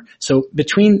femur. So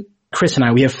between Chris and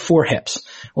I, we have 4 hips.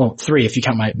 Well, 3 if you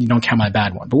don't count my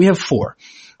bad one, but we have 4.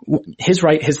 His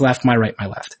right, his left, my right, my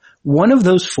left. One of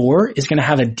those 4 is going to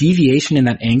have a deviation in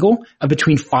that angle of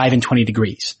between 5 and 20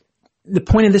 degrees. The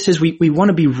point of this is we want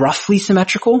to be roughly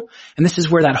symmetrical, and this is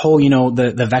where that whole,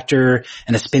 the vector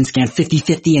and the spin scan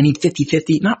 50-50, I need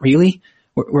 50-50. Not really.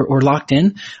 We're locked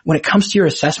in. When it comes to your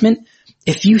assessment,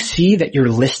 if you see that you're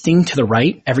listing to the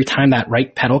right every time that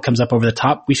right pedal comes up over the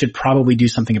top, we should probably do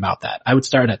something about that. I would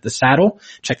start at the saddle,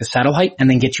 check the saddle height, and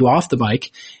then get you off the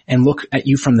bike and look at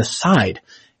you from the side.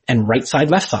 And right side,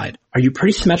 left side. Are you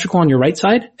pretty symmetrical on your right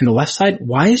side and the left side?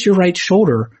 Why is your right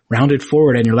shoulder rounded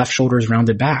forward and your left shoulder is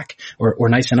rounded back or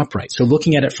nice and upright? So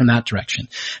looking at it from that direction.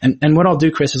 And what I'll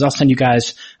do, Chris, is I'll send you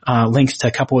guys links to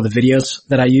a couple of the videos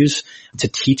that I use to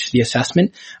teach the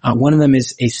assessment. One of them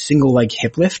is a single leg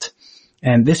hip lift.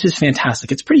 And this is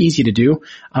fantastic. It's pretty easy to do.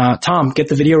 Tom, get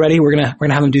the video ready. We're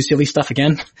gonna have him do silly stuff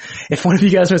again. If one of you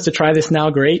guys wants to try this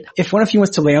now, great. If one of you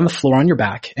wants to lay on the floor on your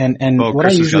back and what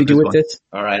I usually do with this.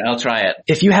 All right, I'll try it.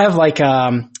 If you have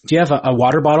do you have a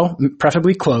water bottle,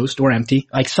 preferably closed or empty,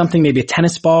 like something, maybe a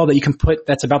tennis ball that you can put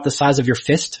that's about the size of your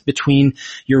fist between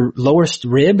your lowest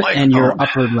rib and your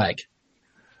upper leg.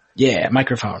 Yeah,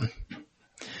 microphone.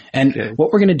 And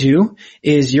what we're going to do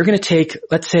is you're going to take,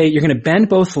 let's say you're going to bend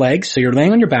both legs. So you're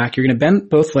laying on your back. You're going to bend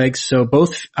both legs. So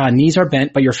both knees are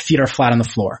bent, but your feet are flat on the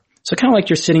floor. So kind of like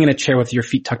you're sitting in a chair with your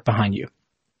feet tucked behind you.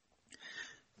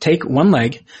 Take one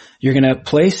leg. You're going to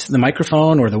place the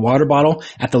microphone or the water bottle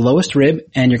at the lowest rib,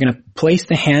 and you're going to place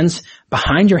the hands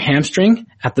behind your hamstring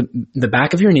at the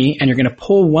back of your knee, and you're going to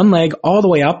pull one leg all the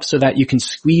way up so that you can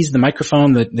squeeze the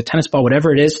microphone, the tennis ball,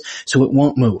 whatever it is, so it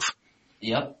won't move.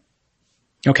 Yep.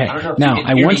 Okay. I don't know if now you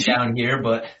can hear me down here,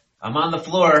 but I'm on the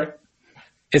floor.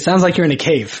 It sounds like you're in a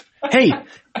cave. Hey,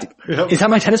 Is that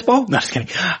my tennis ball? No, just kidding.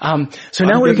 So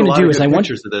now what you're going to do is I want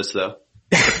pictures of this though.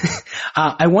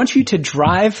 I want you to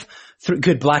drive through.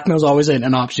 Good. Blackmail's always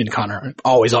an option, Connor.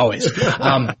 Always.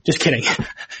 Just kidding.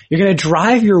 You're going to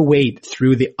drive your weight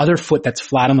through the other foot that's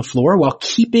flat on the floor while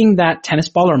keeping that tennis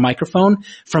ball or microphone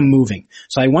from moving.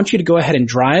 So I want you to go ahead and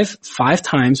drive 5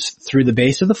 times through the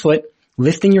base of the foot,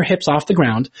 lifting your hips off the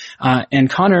ground. And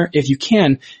Connor, if you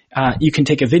can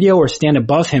take a video or stand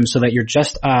above him so that you're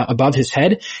just above his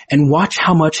head and watch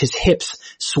how much his hips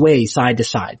sway side to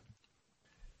side.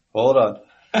 Hold on.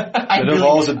 It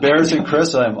involves embarrassing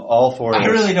Chris. I'm all for it. I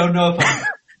really don't know if I'm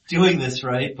doing this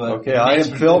right, but okay, I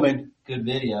am filming. Good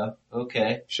video.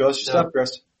 Okay. Show us your stuff,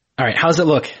 Chris. All right, how's it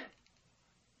look?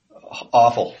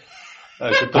 Awful.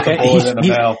 I should put the bullet in the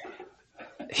mouth.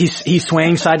 He's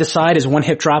swaying side to side. Is one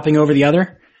hip dropping over the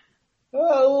other?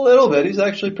 A little bit. He's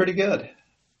actually pretty good.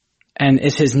 And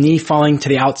is his knee falling to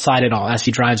the outside at all as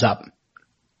he drives up?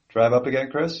 Drive up again,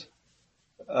 Chris?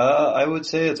 I would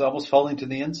say it's almost falling to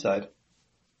the inside.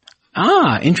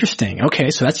 Ah, interesting.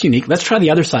 Okay, so that's unique. Let's try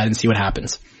the other side and see what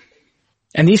happens.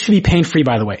 And these should be pain-free,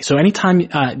 by the way. So anytime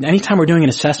we're doing an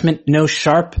assessment, no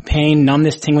sharp pain,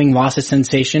 numbness, tingling, loss of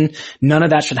sensation, none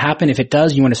of that should happen. If it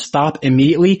does, you want to stop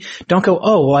immediately. Don't go,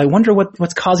 oh, well, I wonder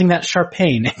what's causing that sharp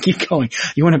pain. Keep going.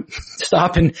 You want to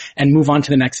stop and move on to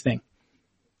the next thing.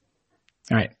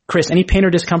 All right. Chris, any pain or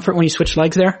discomfort when you switch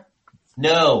legs there?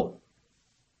 No.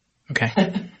 Okay.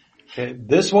 Okay.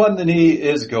 This one, the knee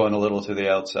is going a little to the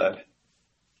outside.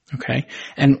 Okay.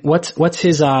 And what's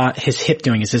his hip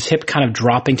doing? Is his hip kind of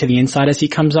dropping to the inside as he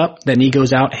comes up? The knee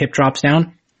goes out, hip drops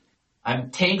down? I'm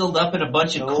tangled up in a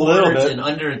bunch of cords and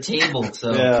under a table,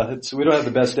 so. Yeah, we don't have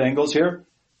the best angles here,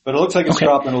 but it looks like it's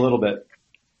dropping a little bit.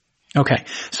 Okay.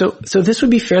 So this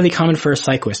would be fairly common for a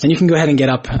cyclist. And you can go ahead and get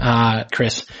up,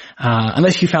 Chris,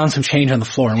 unless you found some change on the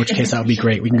floor, in which case that would be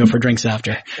great. We can go for drinks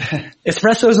after.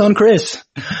 Espresso Zone Chris.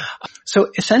 So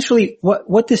essentially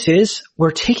what this is,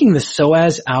 we're taking the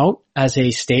psoas out as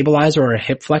a stabilizer or a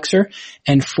hip flexor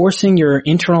and forcing your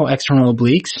internal external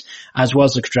obliques as well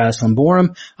as the quadratus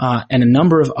lumborum, and a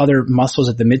number of other muscles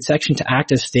at the midsection to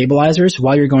act as stabilizers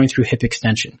while you're going through hip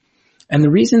extension. And the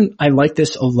reason I like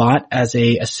this a lot as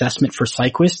a assessment for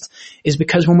cyclists is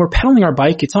because when we're pedaling our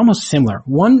bike, it's almost similar.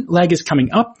 One leg is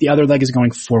coming up, the other leg is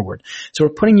going forward. So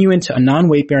we're putting you into a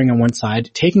non-weight bearing on one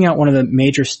side, taking out one of the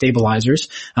major stabilizers.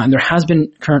 And there has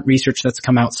been current research that's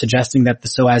come out suggesting that the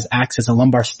psoas acts as a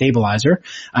lumbar stabilizer.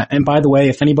 And by the way,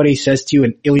 if anybody says to you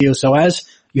an iliopsoas,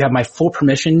 you have my full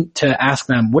permission to ask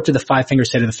them, what do the 5 fingers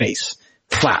say to the face?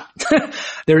 Flat.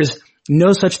 There is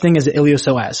no such thing as the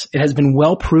iliopsoas. It has been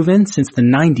well proven since the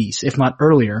 90s, if not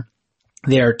earlier.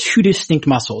 They are 2 distinct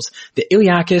muscles. The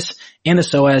iliacus and the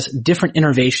psoas, different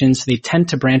innervations. They tend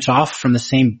to branch off from the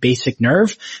same basic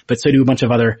nerve, but so do a bunch of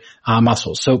other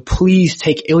muscles. So please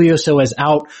take iliopsoas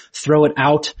out, throw it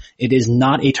out. It is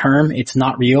not a term. It's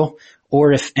not real.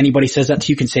 Or if anybody says that to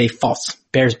you, you can say false.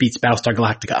 Bears beats Battlestar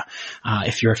Galactica,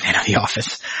 if you're a fan of The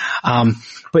Office.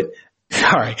 But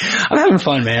sorry, I'm having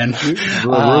fun, man.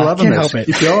 We're loving can't this. help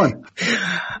it. Keep going.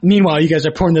 Meanwhile, you guys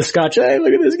are pouring the scotch. Hey,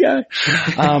 look at this guy.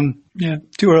 Yeah,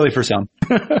 too early for some.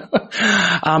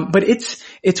 But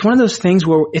it's one of those things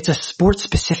where it's a sport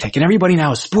specific, and everybody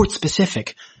now is sport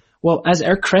specific. Well, as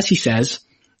Eric Cressy says,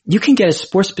 you can get as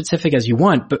sport specific as you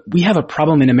want, but we have a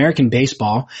problem in American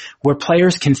baseball where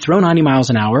players can throw 90 miles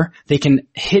an hour. They can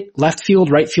hit left field,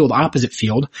 right field, opposite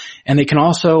field, and they can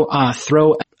also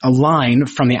throw a line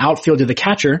from the outfield to the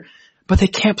catcher, but they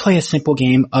can't play a simple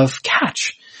game of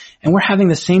catch. And we're having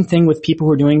the same thing with people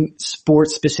who are doing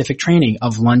sport-specific training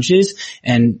of lunges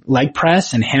and leg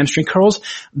press and hamstring curls.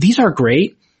 These are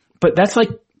great, but that's like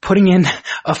putting in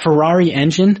a Ferrari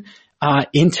engine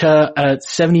into a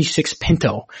 76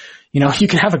 Pinto. You know, you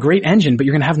can have a great engine, but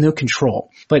you're going to have no control.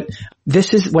 But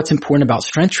this is what's important about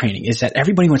strength training, is that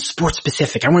everybody wants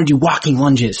sport-specific. I want to do walking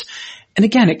lunges. And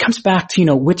again, it comes back to, you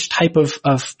know, which type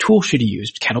of tool should you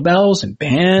use? Kettlebells and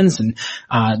bands and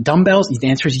dumbbells? The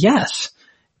answer is yes.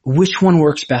 Which one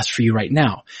works best for you right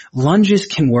now? Lunges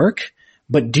can work,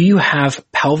 but do you have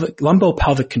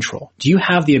lumbo-pelvic control? Do you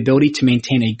have the ability to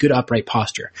maintain a good upright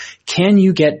posture? Can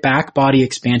you get back body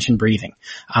expansion breathing?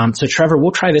 So Trevor,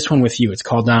 we'll try this one with you. It's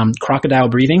called crocodile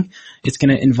breathing. It's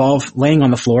going to involve laying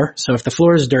on the floor. So if the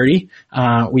floor is dirty,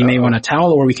 we may want a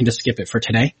towel, or we can just skip it for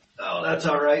today. Oh, that's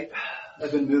all right.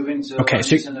 I've been moving, so okay, I'm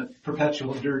just in a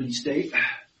perpetual dirty state.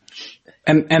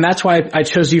 And that's why I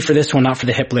chose you for this one, not for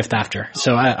the hip lift after.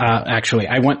 So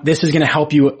this is going to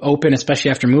help you open, especially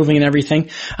after moving and everything.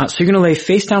 So you're going to lay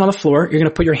face down on the floor. You're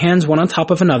going to put your hands one on top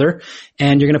of another,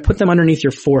 and you're going to put them underneath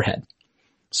your forehead.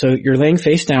 So you're laying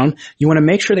face down. You want to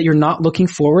make sure that you're not looking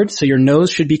forward. So your nose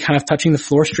should be kind of touching the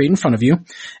floor straight in front of you.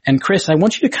 And Chris, I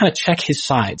want you to kind of check his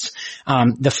sides,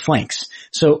 the flanks.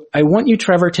 So I want you,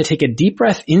 Trevor, to take a deep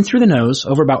breath in through the nose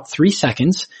over about 3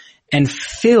 seconds and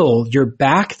fill your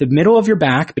back, the middle of your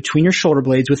back between your shoulder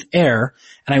blades with air.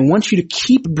 And I want you to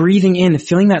keep breathing in,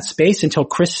 filling that space until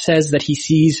Chris says that he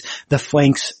sees the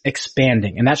flanks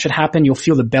expanding. And that should happen. You'll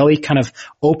feel the belly kind of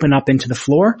open up into the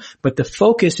floor, but the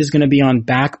focus is going to be on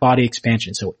back body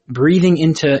expansion. So breathing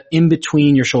into in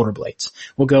between your shoulder blades.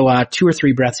 We'll go 2 or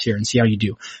 3 breaths here and see how you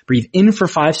do. Breathe in for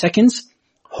 5 seconds,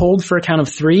 hold for a count of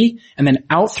 3, and then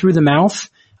out through the mouth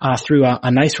through a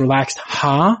nice relaxed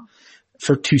ha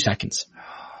for 2 seconds.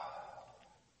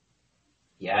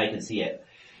 Yeah, I can see it.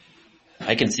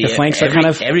 I can see the flanks are kind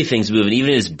of everything's moving.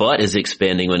 Even his butt is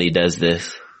expanding when he does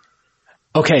this.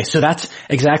 Okay, so that's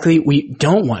exactly we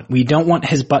don't want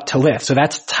his butt to lift. So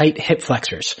that's tight hip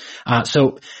flexors.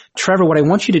 So Trevor, what I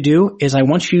want you to do is I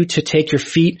want you to take your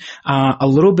feet a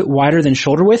little bit wider than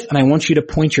shoulder width, and I want you to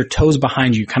point your toes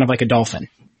behind you, kind of like a dolphin.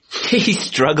 He's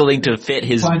struggling to fit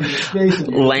his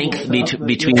length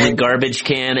between the garbage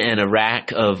can and a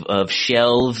rack of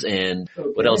shelves, and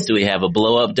what else do we have? A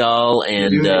blow-up doll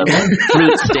and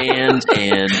fruit stand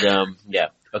and yeah.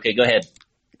 Okay, go ahead.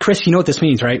 Chris, you know what this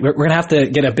means, right? We're going to have to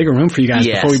get a bigger room for you guys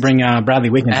before we bring Bradley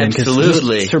Wiggins in.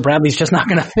 Absolutely. Sir Bradley's just not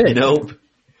going to fit. Nope.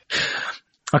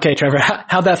 Okay, Trevor,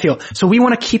 how'd that feel? So we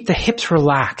want to keep the hips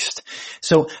relaxed.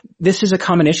 So this is a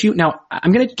common issue. Now,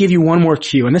 I'm going to give you one more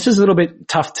cue, and this is a little bit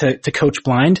tough to coach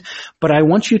blind, but I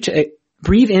want you to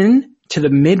breathe in to the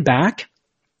mid-back,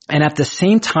 and at the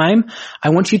same time, I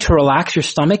want you to relax your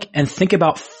stomach and think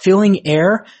about filling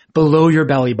air below your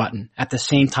belly button at the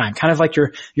same time, kind of like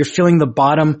you're filling the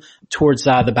bottom towards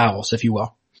the bowels, if you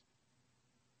will.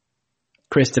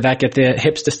 Chris, did that get the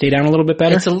hips to stay down a little bit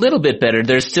better? It's a little bit better.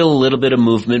 There's still a little bit of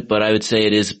movement, but I would say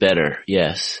it is better.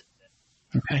 Yes.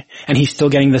 Okay. And he's still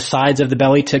getting the sides of the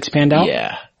belly to expand out?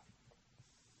 Yeah.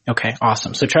 Okay,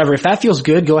 awesome. So Trevor, if that feels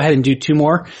good, go ahead and do 2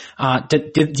 more.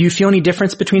 Do you feel any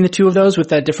difference between the 2 of those with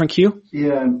that different cue?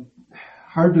 Yeah,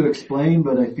 hard to explain,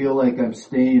 but I feel like I'm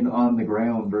staying on the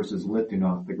ground versus lifting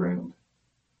off the ground.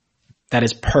 That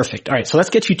is perfect. All right, so let's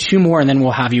get you 2 more, and then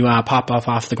we'll have you pop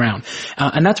off the ground.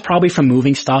 And that's probably from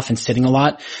moving stuff and sitting a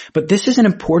lot. But this is an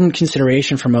important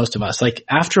consideration for most of us. Like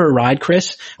after a ride,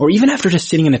 Chris, or even after just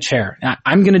sitting in a chair,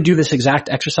 I'm going to do this exact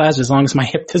exercise as long as my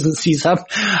hip doesn't seize up.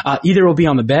 Either we'll be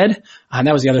on the bed. And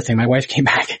that was the other thing. My wife came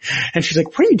back, and she's like,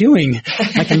 "What are you doing?"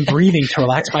 Like I'm breathing to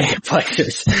relax my hip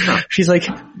flexors. She's like,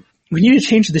 "We need to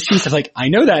change the sheets." I'm like, "I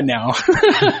know that now."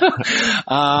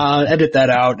 Edit that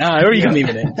out. Or you can leave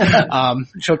it in.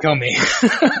 She'll kill me.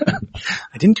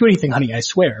 I didn't do anything, honey. I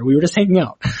swear. We were just hanging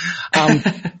out.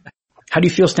 How do you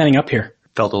feel standing up here?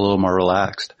 Felt a little more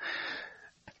relaxed.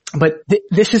 But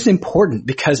this is important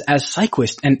because as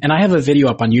cyclists, and I have a video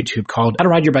up on YouTube called How to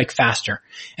Ride Your Bike Faster,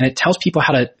 and it tells people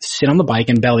how to sit on the bike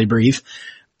and belly breathe.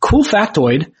 Cool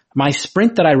factoid. My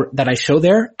sprint that I show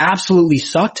there absolutely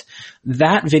sucked.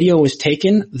 That video was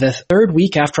taken the 3rd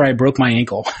week after I broke my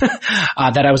ankle,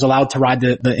 that I was allowed to ride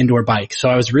the indoor bike. So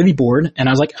I was really bored, and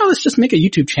I was like, let's just make a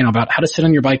YouTube channel about how to sit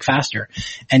on your bike faster.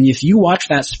 And if you watch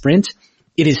that sprint,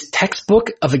 it is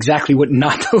textbook of exactly what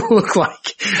not to look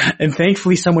like. And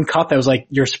thankfully someone caught that. I was like,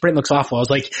 "Your sprint looks awful." I was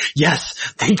like,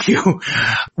 "Yes, thank you."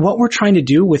 What we're trying to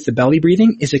do with the belly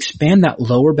breathing is expand that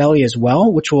lower belly as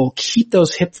well, which will keep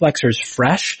those hip flexors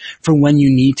fresh for when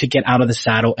you need to get out of the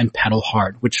saddle and pedal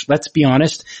hard, which, let's be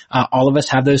honest, all of us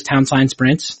have those town sign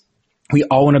sprints. We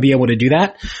all want to be able to do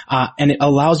that. And it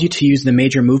allows you to use the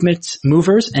major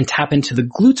movers and tap into the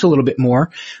glutes a little bit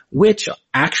more, which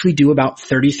actually do about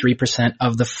 33%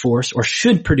 of the force, or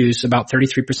should produce about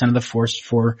 33% of the force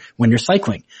for when you're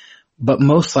cycling. But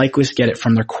most cyclists get it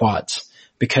from their quads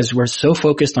because we're so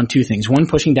focused on 2 things. 1,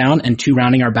 pushing down, and 2,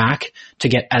 rounding our back to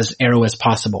get as aero as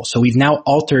possible. So we've now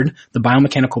altered the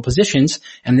biomechanical positions,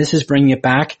 and this is bringing it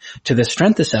back to the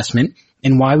strength assessment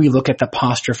and why we look at the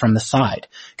posture from the side,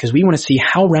 because we want to see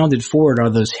how rounded forward are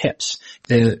those hips.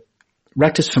 The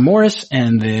rectus femoris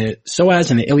and the psoas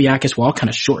and the iliacus will all kind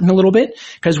of shorten a little bit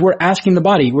because we're asking the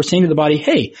body, we're saying to the body,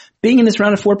 hey, being in this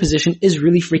rounded forward position is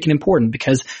really freaking important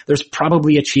because there's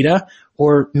probably a cheetah,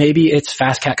 or maybe it's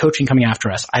Fast Cat Coaching coming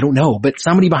after us. I don't know, but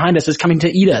somebody behind us is coming to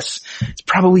eat us. It's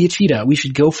probably a cheetah. We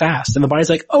should go fast. And the body's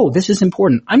like, oh, this is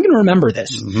important. I'm going to remember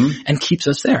this, and keeps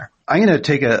us there. I'm going to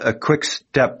take a quick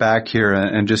step back here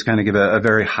and just kind of give a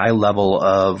very high level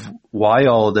of why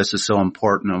all of this is so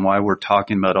important and why we're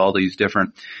talking about all these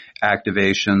different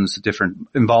activations, different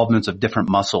involvements of different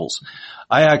muscles.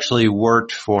 I actually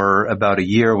worked for about a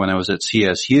year when I was at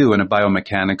CSU in a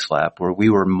biomechanics lab where we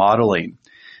were modeling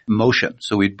motion.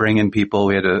 So we'd bring in people,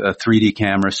 we had a 3D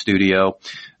camera studio.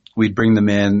 We'd bring them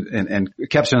in and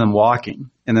capture them walking.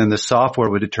 And then the software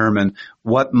would determine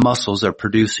what muscles are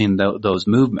producing those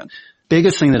movements.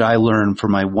 Biggest thing that I learned for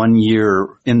my 1 year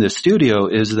in the studio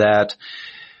is that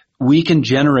we can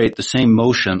generate the same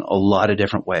motion a lot of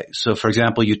different ways. So for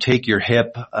example, you take your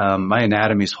hip, my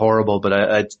anatomy is horrible, but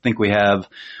I think we have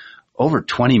over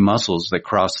 20 muscles that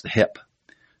cross the hip.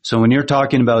 So when you're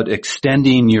talking about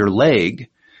extending your leg,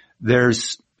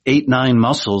 there's 8-9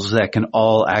 muscles that can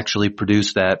all actually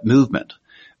produce that movement.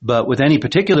 But with any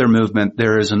particular movement,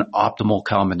 there is an optimal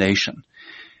combination.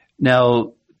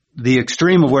 Now, the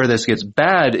extreme of where this gets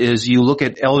bad is you look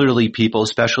at elderly people,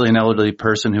 especially an elderly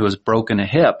person who has broken a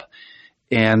hip,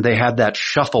 and they have that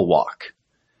shuffle walk.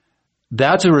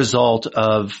 That's a result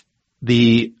of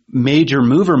the major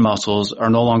mover muscles are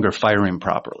no longer firing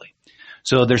properly.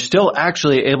 So they're still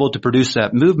actually able to produce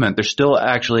that movement. They're still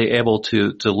actually able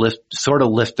to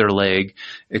lift their leg,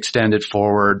 extend it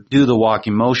forward, do the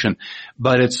walking motion,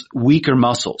 but it's weaker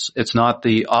muscles. It's not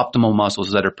the optimal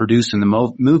muscles that are producing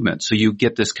the movement. So you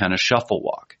get this kind of shuffle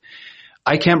walk.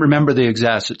 I can't remember the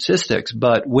exact statistics,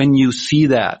 but when you see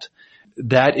that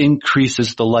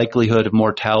increases the likelihood of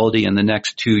mortality in the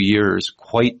next 2 years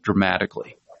quite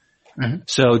dramatically. Mm-hmm.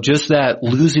 So just that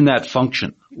losing that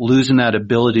function, losing that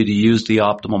ability to use the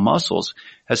optimal muscles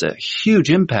has a huge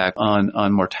impact on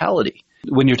mortality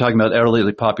when you're talking about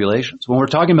elderly populations. When we're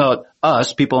talking about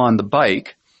us, people on the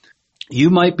bike, you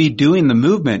might be doing the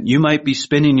movement. You might be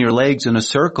spinning your legs in a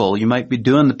circle. You might be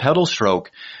doing the pedal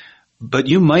stroke, but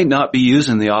you might not be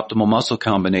using the optimal muscle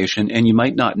combination and you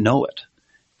might not know it.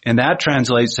 And that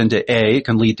translates into A, it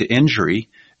can lead to injury.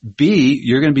 B,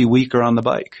 you're going to be weaker on the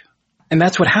bike. And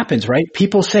that's what happens, right?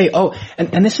 People say, oh,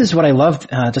 and this is what I loved,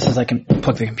 just as I can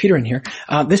plug the computer in here.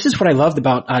 This is what I loved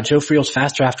about Joe Friel's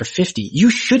Faster After 50. You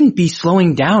shouldn't be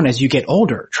slowing down as you get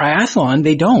older. Triathlon,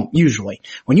 they don't usually.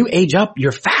 When you age up,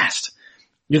 you're fast.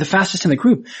 You're the fastest in the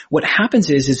group. What happens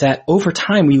is that over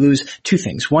time we lose two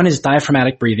things. One is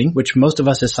diaphragmatic breathing, which most of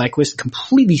us as cyclists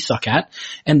completely suck at.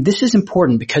 And this is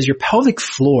important because your pelvic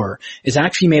floor is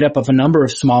actually made up of a number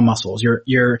of small muscles.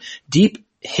 Your deep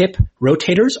hip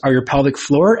rotators are your pelvic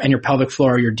floor, and your pelvic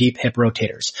floor are your deep hip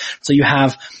rotators. So you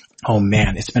have, oh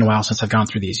man, it's been a while since I've gone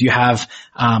through these. You have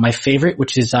my favorite,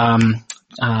 which is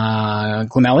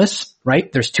glomerulis,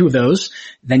 right? There's two of those.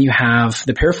 Then you have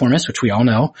the piriformis, which we all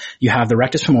know. You have the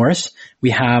rectus femoris. We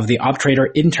have the obturator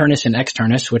internus and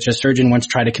externus, which a surgeon once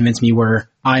tried to convince me were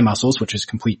eye muscles, which is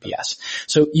complete BS.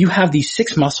 So you have these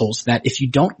 6 muscles that if you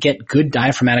don't get good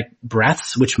diaphragmatic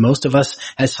breaths, which most of us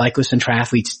as cyclists and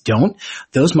triathletes don't,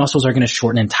 those muscles are going to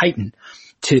shorten and tighten.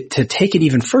 To take it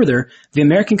even further, the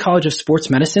American College of Sports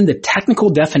Medicine, the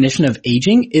technical definition of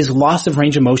aging is loss of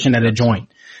range of motion at a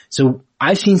joint. So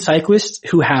I've seen cyclists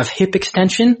who have hip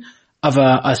extension of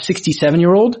a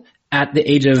 67-year-old at the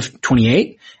age of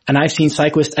 28, and I've seen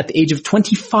cyclists at the age of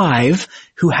 25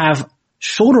 who have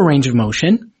shoulder range of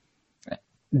motion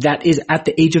that is at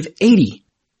the age of 80.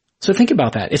 So think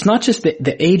about that. It's not just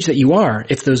the age that you are,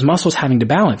 it's those muscles having to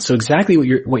balance. So exactly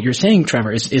what you're saying,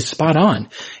 Trevor, is spot on.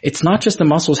 It's not just the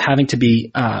muscles having to be,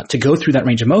 to go through that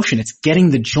range of motion. It's getting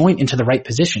the joint into the right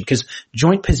position, because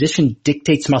joint position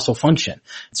dictates muscle function.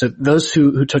 So those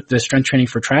who took the strength training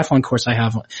for triathlon course I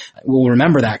have will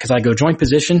remember that, because I go joint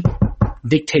position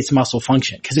dictates muscle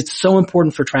function, because it's so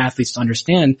important for triathletes to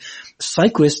understand.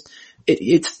 Cyclists,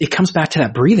 it comes back to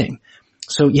that breathing.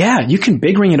 So yeah, you can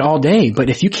big ring it all day, but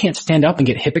if you can't stand up and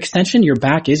get hip extension, your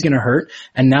back is going to hurt,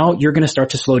 and now you're going to start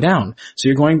to slow down. So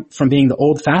you're going from being the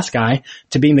old fast guy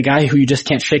to being the guy who you just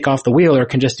can't shake off the wheel or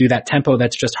can just do that tempo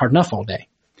that's just hard enough all day.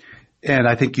 And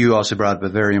I think you also brought up a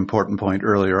very important point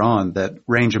earlier on, that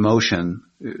range of motion,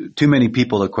 too many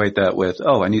people equate that with,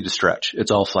 oh, I need to stretch.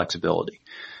 It's all flexibility.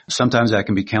 Sometimes that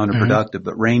can be counterproductive,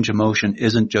 but range of motion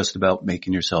isn't just about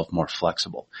making yourself more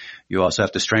flexible. You also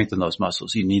have to strengthen those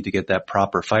muscles. You need to get that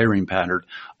proper firing pattern.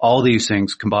 All these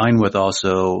things combined with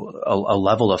also a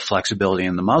level of flexibility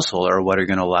in the muscle are what are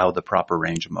going to allow the proper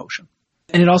range of motion.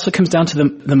 And it also comes down to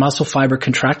the muscle fiber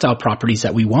contractile properties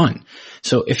that we want.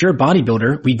 So if you're a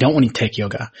bodybuilder, we don't want to take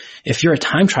yoga. If you're a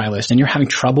time trialist and you're having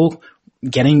trouble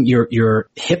getting your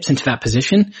hips into that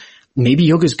position, maybe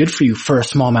yoga is good for you for a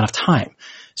small amount of time.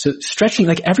 So stretching,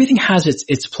 like everything has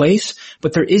its place,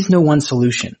 but there is no one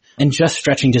solution. And just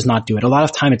stretching does not do it. A lot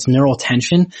of time it's neural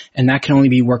tension, and that can only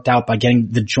be worked out by getting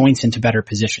the joints into better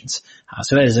positions.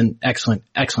 So that is an excellent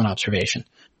observation.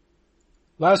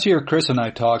 Last year, Chris and I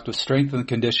talked with strength and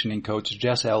conditioning coach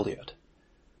Jess Elliott.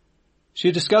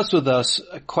 She discussed with us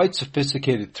a quite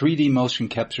sophisticated 3D motion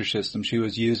capture system she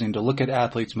was using to look at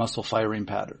athletes' muscle firing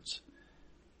patterns.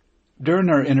 During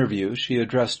our interview, she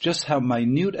addressed just how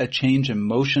minute a change in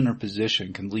motion or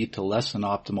position can lead to less than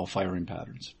optimal firing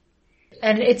patterns.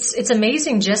 And it's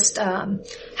amazing just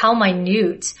how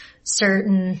minute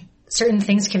certain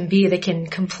things can be that can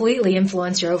completely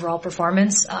influence your overall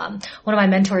performance. One of my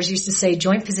mentors used to say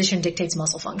joint position dictates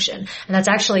muscle function. And that's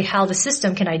actually how the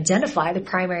system can identify the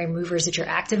primary movers that you're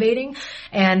activating.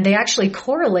 And they actually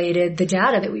correlated the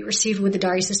data that we received with the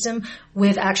Dari system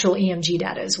with actual EMG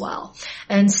data as well.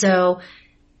 And so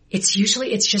it's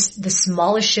just the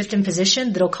smallest shift in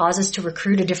position that'll cause us to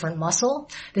recruit a different muscle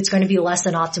that's going to be less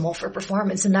than optimal for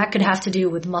performance. And that could have to do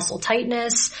with muscle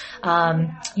tightness.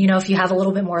 If you have a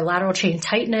little bit more lateral chain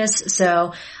tightness.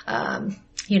 So,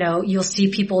 you'll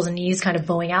see people's knees kind of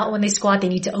bowing out when they squat. They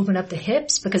need to open up the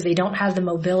hips because they don't have the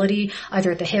mobility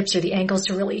either at the hips or the ankles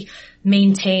to really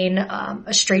maintain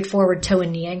a straightforward toe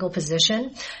and knee angle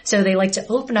position. So they like to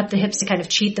open up the hips to kind of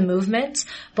cheat the movement.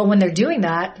 But when they're doing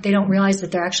that, they don't realize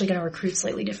that they're actually going to recruit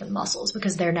slightly different muscles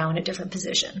because they're now in a different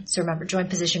position. So remember, joint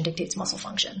position dictates muscle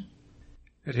function.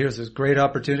 And here's this great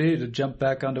opportunity to jump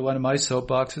back onto one of my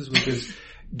soapboxes, which is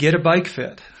get a bike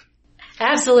fit.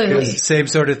 Absolutely. Same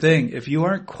sort of thing. If you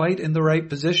aren't quite in the right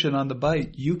position on the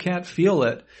bike, you can't feel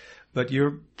it, but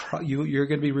you're going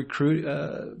to be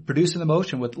producing the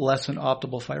motion with less than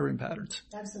optimal firing patterns.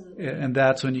 Absolutely. And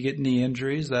that's when you get knee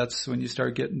injuries. That's when you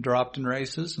start getting dropped in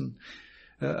races. And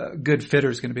a good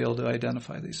fitter is going to be able to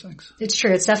identify these things. It's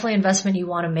true. It's definitely an investment you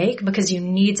want to make because you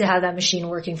need to have that machine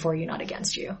working for you, not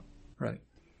against you. Right.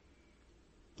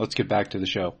 Let's get back to the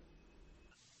show.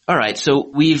 All right, so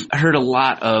we've heard a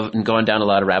lot of and gone down a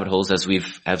lot of rabbit holes as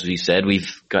we've said.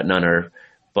 We've gotten on our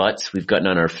butts, we've gotten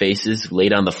on our faces,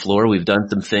 laid on the floor, we've done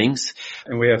some things.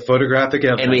 And we have photographic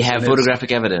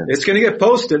evidence. It's going to get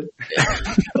posted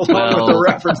along with the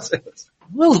references.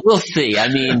 We'll see. I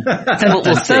mean,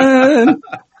 we'll see.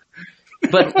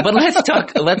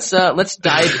 But let's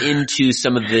dive into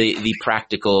some of the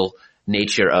practical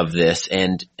nature of this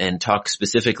and talk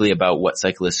specifically about what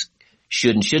cyclists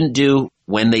should and shouldn't do,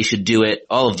 when they should do it,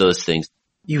 all of those things.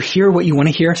 You hear what you want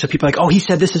to hear. So people are like, oh, he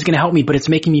said this is going to help me, but it's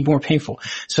making me more painful.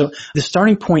 So the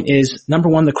starting point is, number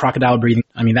one, the crocodile breathing.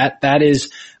 I mean, that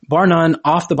is bar none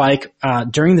off the bike,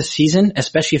 during the season,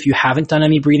 especially if you haven't done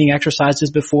any breathing exercises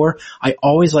before. I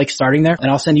always like starting there, and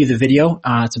I'll send you the video.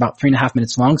 It's about 3.5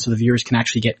 minutes long, so the viewers can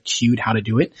actually get cued how to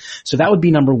do it. So that would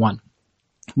be number one.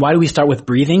 Why do we start with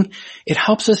breathing? It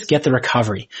helps us get the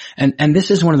recovery. And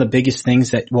this is one of the biggest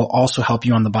things that will also help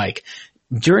you on the bike.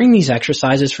 During these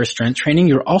exercises for strength training,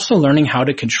 you're also learning how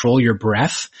to control your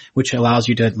breath, which allows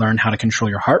you to learn how to control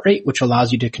your heart rate, which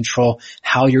allows you to control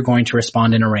how you're going to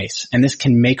respond in a race. And this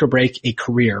can make or break a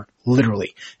career,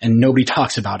 literally, and nobody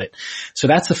talks about it. So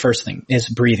that's the first thing, is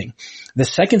breathing. The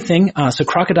second thing, so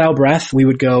crocodile breath, we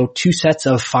would go 2 sets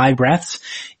of 5 breaths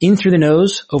in through the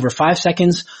nose over 5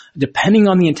 seconds. Depending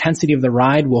on the intensity of the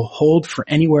ride, we'll hold for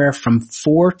anywhere from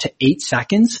 4 to 8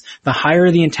 seconds. The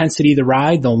higher the intensity of the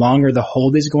ride, the longer the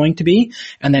hold is going to be,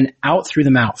 and then out through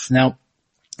the mouth. Now,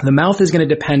 the mouth is going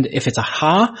to depend if it's a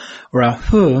ha or a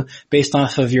huh based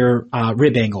off of your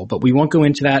rib angle, but we won't go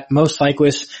into that. Most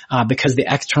cyclists, because the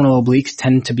external obliques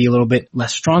tend to be a little bit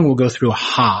less strong, will go through a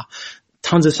ha.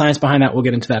 Tons of science behind that. We'll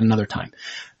get into that another time.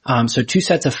 So 2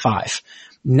 sets of 5.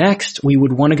 Next, we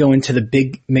would want to go into the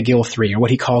big McGill 3, or what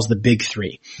he calls the big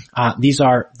 3. These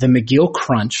are the McGill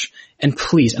Crunch. And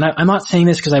please, and I'm not saying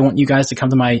this because I want you guys to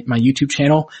come to my YouTube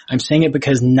channel. I'm saying it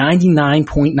because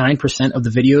 99.9% of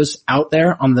the videos out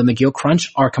there on the McGill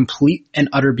Crunch are complete and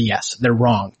utter BS. They're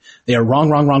wrong. They are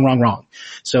wrong.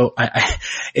 So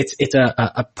it's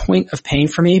a point of pain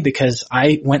for me because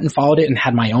I went and followed it and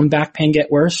had my own back pain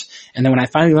get worse. And then when I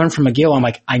finally learned from McGill, I'm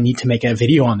like, I need to make a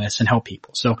video on this and help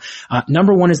people. So,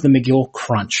 number one is the McGill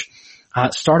Crunch.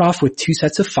 Start off with 2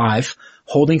 sets of 5,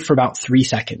 holding for about 3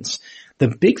 seconds. The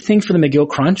big thing for the McGill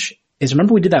Crunch is,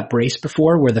 remember we did that brace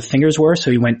before where the fingers were, so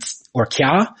we went or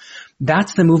kya?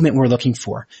 That's the movement we're looking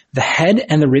for. The head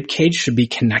and the rib cage should be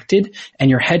connected, and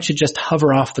your head should just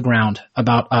hover off the ground,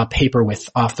 about paper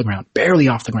width off the ground, barely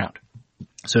off the ground.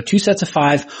 So 2 sets of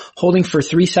 5, holding for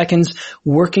 3 seconds,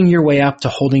 working your way up to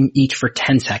holding each for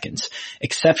 10 seconds.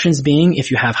 Exceptions being if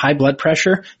you have high blood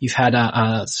pressure, you've had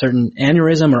a certain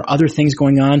aneurysm or other things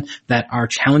going on that are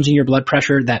challenging your blood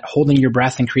pressure, that holding your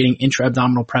breath and creating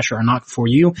intra-abdominal pressure are not for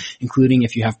you, including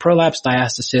if you have prolapse,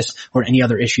 diastasis, or any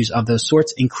other issues of those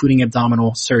sorts, including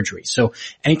abdominal surgery. So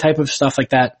any type of stuff like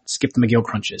that, skip the McGill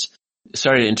Crunches.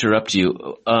 Sorry to interrupt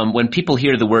you. When people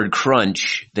hear the word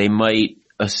crunch, they might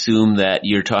assume that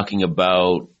you're talking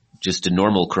about just a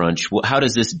normal crunch. How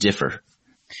does this differ?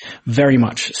 Very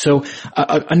much. So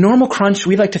a normal crunch,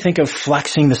 we like to think of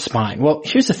flexing the spine. Well,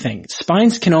 here's the thing.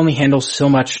 Spines can only handle so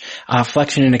much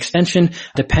flexion and extension.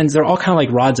 Depends. They're all kind of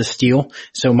like rods of steel.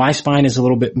 So my spine is a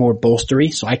little bit more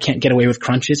bolstery, so I can't get away with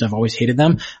crunches. I've always hated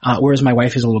them. Whereas my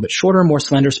wife is a little bit shorter, more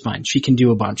slender spine. She can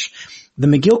do a bunch. The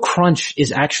McGill crunch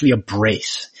is actually a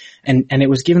brace. And it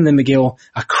was given the McGill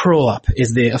a curl up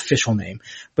is the official name.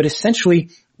 But essentially,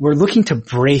 we're looking to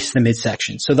brace the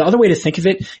midsection. So the other way to think of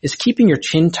it is keeping your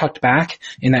chin tucked back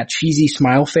in that cheesy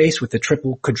smile face with the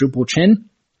triple, quadruple chin.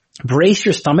 Brace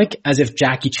your stomach as if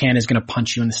Jackie Chan is going to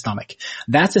punch you in the stomach.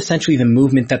 That's essentially the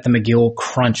movement that the McGill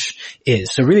crunch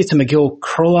is. So really it's a McGill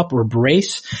curl up or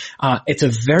brace. It's a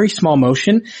very small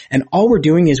motion, and all we're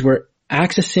doing is we're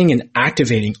accessing and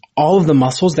activating all of the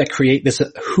muscles that create this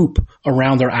hoop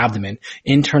around our abdomen,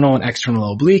 internal and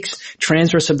external obliques,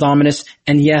 transverse abdominis,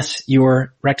 and yes,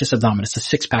 your rectus abdominis, the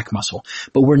six-pack muscle.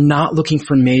 But we're not looking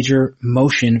for major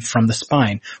motion from the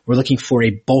spine. We're looking for a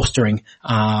bolstering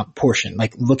portion,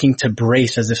 like looking to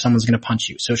brace as if someone's going to punch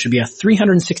you. So it should be a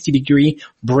 360-degree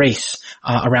brace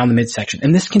around the midsection.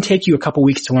 And this can take you a couple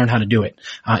weeks to learn how to do it.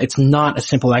 It's not a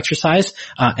simple exercise.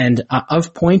 And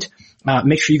of point,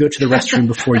 make sure you go to the restroom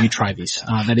before you try these.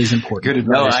 That is important. Good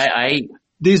advice.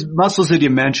 These muscles that you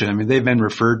mentioned, I mean, they've been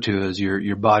referred to as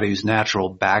your body's natural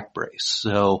back brace.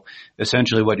 So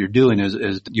essentially what you're doing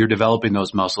is you're developing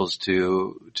those muscles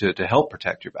to help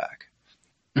protect your back.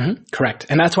 Mm-hmm. Correct.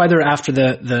 And that's why they're after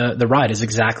the ride, is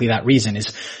exactly that reason.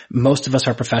 Is most of us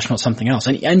are professional at something else.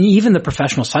 And even the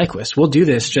professional cyclists will do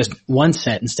this just one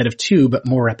set instead of two, but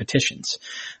more repetitions.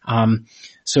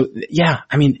 So yeah,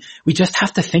 I mean, we just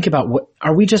have to think about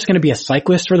are we just going to be a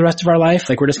cyclist for the rest of our life?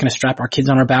 Like we're just going to strap our kids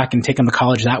on our back and take them to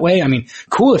college that way? I mean,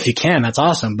 cool if you can, that's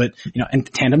awesome. But and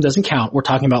tandem doesn't count. We're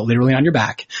talking about literally on your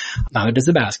back. Neither does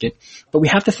the basket. But we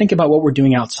have to think about what we're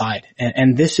doing outside.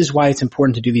 And this is why it's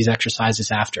important to do these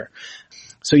exercises after.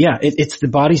 So yeah, it's the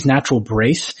body's natural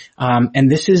brace. And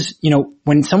this is,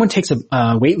 when someone takes a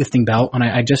weightlifting belt, and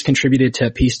I just contributed to a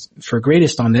piece for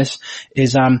Greatest on this,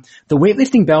 is the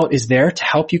weightlifting belt is there to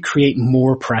help you create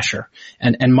more pressure.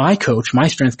 And my coach, my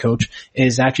strength coach,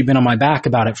 has actually been on my back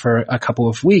about it for a couple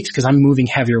of weeks because I'm moving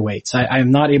heavier weights. I'm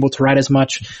not able to ride as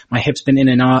much. My hip's been in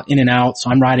and out.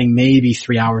 So I'm riding maybe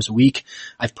 3 hours a week.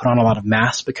 I've put on a lot of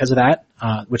mass because of that,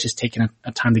 which has taken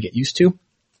a time to get used to.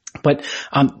 But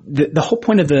the whole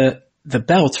point of the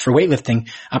belts for weightlifting,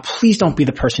 please don't be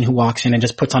the person who walks in and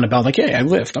just puts on a belt like, hey, I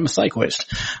lift, I'm a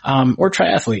cyclist, or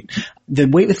triathlete. The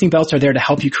weightlifting belts are there to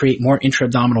help you create more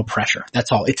intra-abdominal pressure.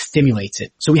 That's all. It stimulates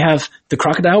it. So we have the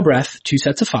crocodile breath, 2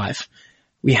 sets of 5.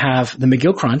 We have the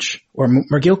McGill crunch or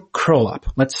McGill curl up.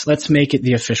 Let's make it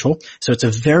the official. So it's a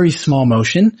very small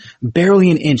motion, barely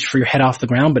an inch for your head off the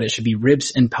ground, but it should be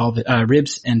ribs and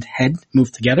head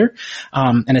moved together.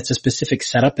 And it's a specific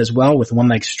setup as well, with one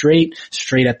leg straight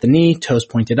at the knee, toes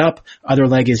pointed up. Other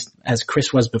leg is as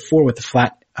Chris was before, with the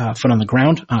flat foot on the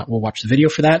ground. We'll watch the video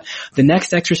for that. The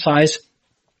next exercise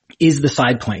is the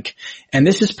side plank. And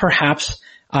this is perhaps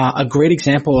a great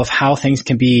example of how things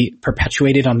can be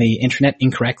perpetuated on the internet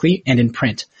incorrectly and in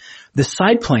print. The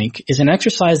side plank is an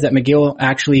exercise that McGill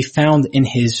actually found in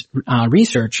his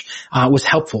research was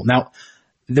helpful. Now,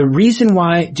 the reason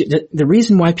why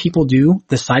people do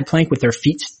the side plank with their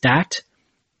feet stacked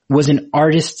was an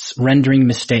artist's rendering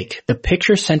mistake. The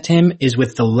picture sent to him is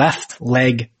with the left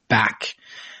leg back.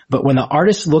 But when the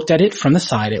artist looked at it from the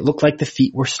side, it looked like the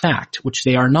feet were stacked, which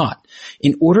they are not.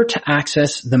 In order to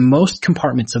access the most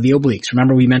compartments of the obliques,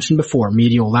 remember we mentioned before,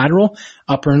 medial, lateral,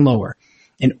 upper, and lower.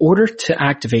 In order to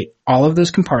activate all of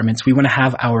those compartments, we want to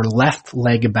have our left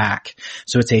leg back.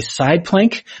 So it's a side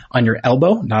plank on your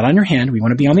elbow, not on your hand. We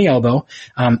want to be on the elbow.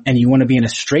 And you want to be in a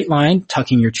straight line,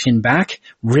 tucking your chin back.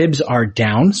 Ribs are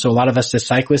down. So a lot of us as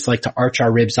cyclists like to arch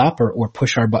our ribs up or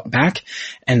push our butt back.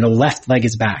 And the left leg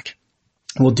is back.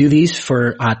 We'll do these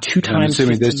for 2 times. I'm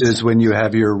assuming this is when you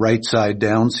have your right side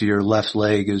down, so your left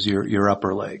leg is your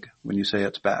upper leg when you say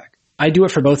it's back. I do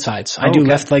it for both sides. I do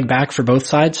left leg back for both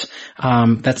sides.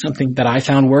 That's something that I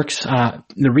found works.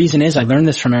 The reason is I learned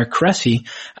this from Eric Cressy.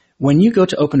 When you go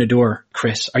to open a door,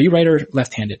 Chris, are you right or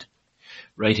left-handed?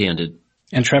 Right-handed.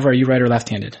 And Trevor, are you right or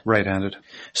left-handed? Right-handed.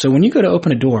 So when you go to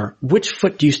open a door, which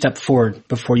foot do you step forward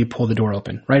before you pull the door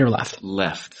open? Right or left?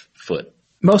 Left foot.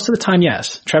 Most of the time,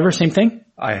 yes. Trevor, same thing?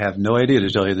 I have no idea, to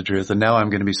tell you the truth, and now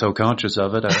I'm going to be so conscious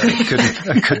of it, I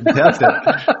couldn't test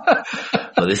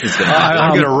it. Well, this is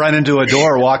I'm going to run into a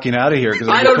door walking out of here because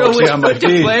I don't know which on my foot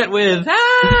to plant with.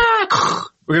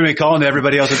 We're going to be calling to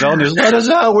everybody else at Bellnews, let us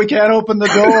out, we can't open the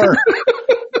door.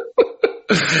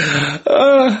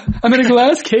 I'm in a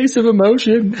glass case of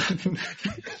emotion.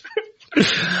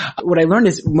 What I learned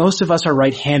is most of us are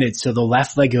right-handed, so the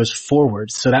left leg goes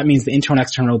forward. So that means the internal and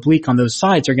external oblique on those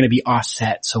sides are going to be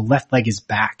offset. So left leg is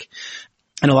back.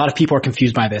 And a lot of people are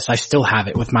confused by this. I still have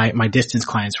it with my distance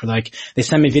clients where like, they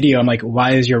send me video. I'm like,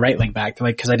 why is your right leg back? They're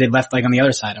like, cause I did left leg on the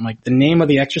other side. I'm like, the name of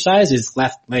the exercise is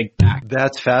left leg back.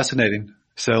 That's fascinating.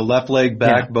 So left leg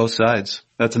back, both sides.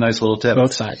 That's a nice little tip.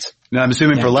 Both sides. Now I'm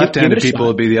assuming for left-handed people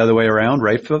it'd be the other way around,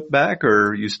 right foot back,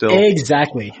 or you still?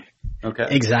 Exactly. Okay.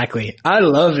 Exactly. I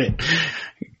love it.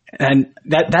 And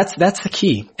that's the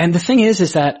key. And the thing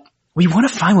is that we want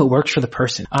to find what works for the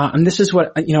person. And this is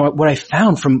what I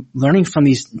found from learning from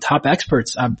these top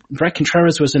experts. Brett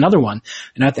Contreras was another one.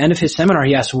 And at the end of his seminar,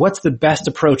 he asked, what's the best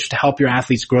approach to help your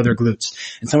athletes grow their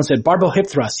glutes? And someone said, barbell hip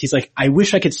thrust. He's like, I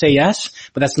wish I could say yes,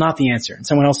 but that's not the answer. And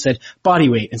someone else said body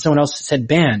weight. And someone else said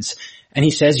bands. And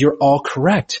he says, you're all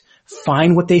correct.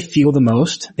 Find what they feel the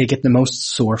most, they get the most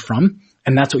sore from,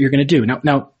 and that's what you're going to do.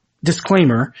 Now,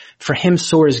 disclaimer, for him,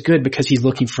 sore is good because he's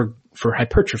looking for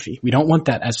hypertrophy. We don't want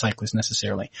that as cyclists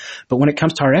necessarily. But when it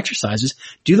comes to our exercises,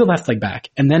 do the left leg back.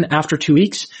 And then after 2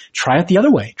 weeks, try it the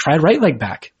other way. Try right leg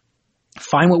back.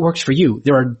 Find what works for you.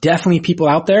 There are definitely people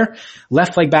out there,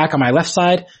 left leg back on my left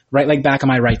side, right leg back on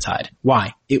my right side.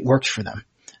 Why? It works for them.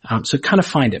 So kind of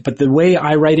find it. But the way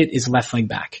I write it is left leg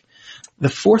back. The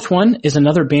fourth one is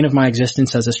another bane of my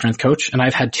existence as a strength coach, and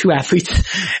I've had 2 athletes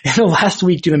in the last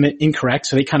week do them incorrect,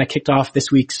 so they kind of kicked off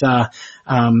this week's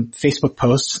Facebook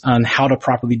posts on how to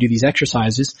properly do these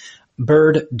exercises.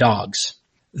 Bird dogs.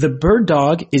 The bird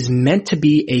dog is meant to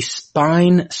be a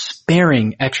spine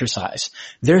sparing exercise.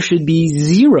 There should be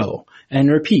zero, and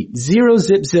repeat, zero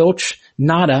zip zilch,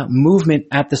 nada movement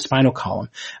at the spinal column.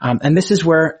 And this is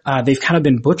where they've kind of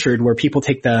been butchered, where people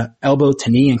take the elbow to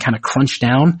knee and kind of crunch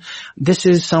down. This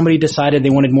is somebody decided they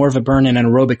wanted more of a burn in an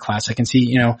aerobic class. I can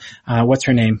see, what's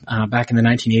her name, back in the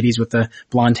 1980s with the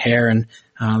blonde hair and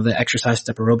the exercise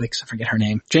step aerobics. I forget her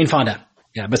name. Jane Fonda.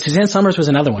 Yeah, but Suzanne Summers was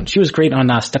another one. She was great on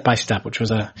Step by Step, which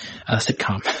was a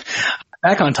sitcom.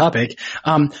 Back on topic.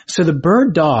 So the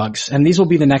bird dogs, and these will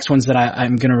be the next ones that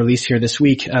I'm going to release here this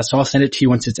week. So I'll send it to you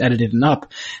once it's edited and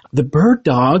up. The bird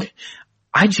dog,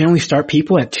 I generally start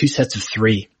people at 2 sets of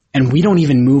 3, and we don't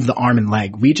even move the arm and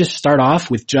leg. We just start off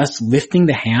with just lifting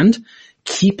the hand,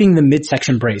 keeping the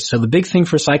midsection braced. So the big thing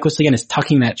for cyclists again is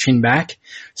tucking that chin back.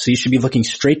 So you should be looking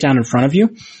straight down in front of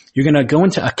you. You're going to go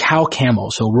into a cow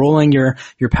camel. So rolling your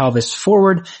pelvis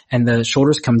forward and the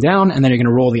shoulders come down, and then you're going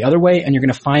to roll the other way, and you're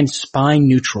going to find spine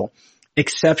neutral.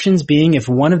 Exceptions being if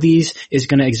one of these is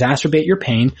going to exacerbate your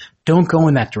pain, don't go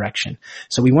in that direction.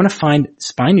 So we want to find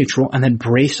spine neutral and then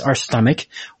brace our stomach.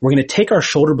 We're going to take our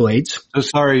shoulder blades. So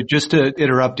sorry, just to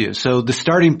interrupt you. So the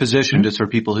starting position, just for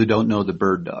people who don't know the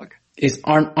bird dog, is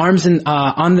arms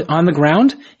on the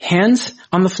ground, hands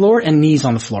on the floor, and knees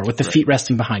on the floor with the feet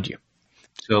resting behind you.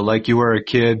 So like you were a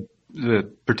kid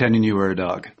pretending you were a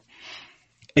dog.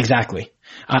 Exactly.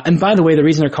 And by the way, the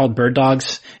reason they're called bird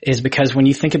dogs is because when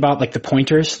you think about like the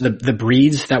pointers, the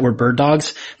breeds that were bird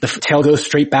dogs, the tail goes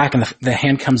straight back and the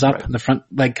hand comes up, the front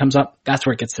leg comes up. That's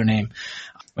where it gets their name.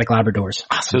 Like Labradors.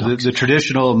 Awesome. So the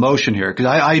traditional motion here, because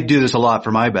I do this a lot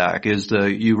for my back, is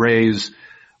you raise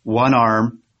one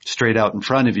arm straight out in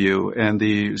front of you,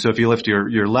 so if you lift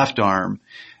your left arm,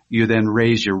 you then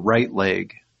raise your right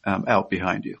leg out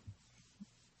behind you.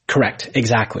 Correct.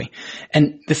 Exactly.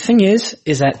 And the thing is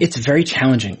that it's very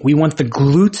challenging. We want the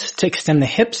glutes to extend the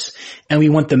hips, and we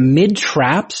want the mid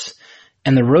traps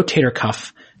and the rotator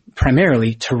cuff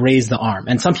primarily to raise the arm.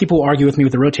 And some people argue with me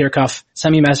with the rotator cuff.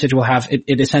 Send me a message. We'll have it.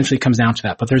 It essentially comes down to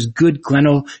that, but there's good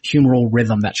glenohumeral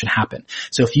rhythm that should happen.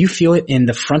 So if you feel it in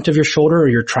the front of your shoulder or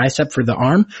your tricep for the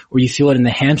arm, or you feel it in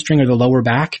the hamstring or the lower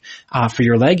back, for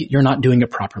your leg, you're not doing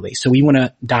it properly. So we want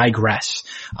to digress.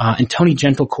 And Tony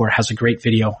Gentlecore has a great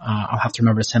video. I'll have to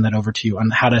remember to send that over to you on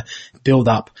how to build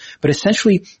up. But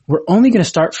essentially, we're only going to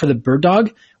start for the bird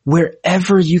dog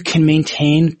wherever you can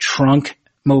maintain trunk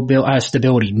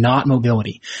stability, not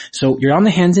mobility. So you're on the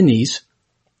hands and knees.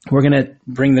 We're going to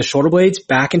bring the shoulder blades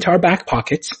back into our back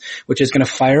pockets, which is going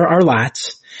to fire our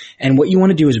lats. And what you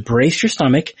want to do is brace your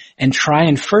stomach and try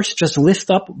and first just lift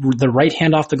up the right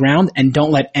hand off the ground and don't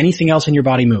let anything else in your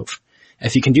body move.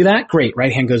 If you can do that, great.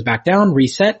 Right hand goes back down,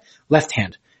 reset, left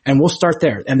hand. And we'll start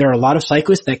there. And there are a lot of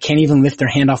cyclists that can't even lift their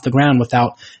hand off the ground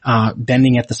without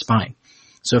bending at the spine.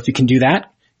 So if you can do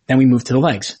that, Then we move to the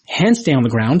legs. Hands stay on the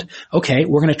ground. Okay,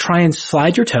 we're going to try and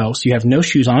slide your toe. So you have no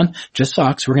shoes on, just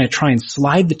socks. We're going to try and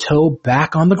slide the toe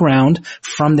back on the ground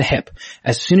from the hip.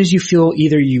 As soon as you feel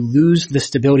either you lose the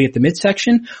stability at the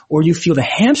midsection or you feel the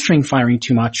hamstring firing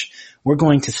too much, we're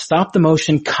going to stop the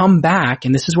motion, come back,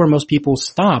 and this is where most people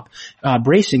stop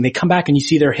bracing. They come back and you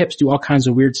see their hips do all kinds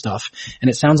of weird stuff. And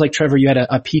it sounds like, Trevor, you had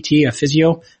a PT, a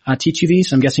physio, teach you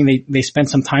these. I'm guessing they spent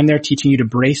some time there teaching you to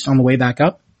brace on the way back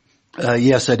up.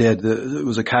 Yes, I did. It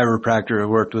was a chiropractor who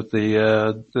worked with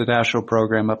the national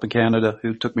program up in Canada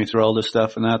who took me through all this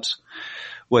stuff, and that's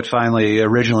what finally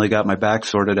originally got my back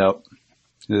sorted out.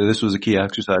 This was a key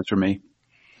exercise for me.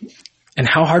 And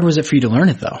how hard was it for you to learn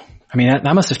it, though? I mean,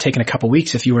 that must have taken a couple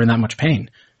weeks if you were in that much pain.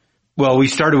 Well, we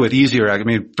started with easier. I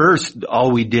mean, first,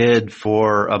 all we did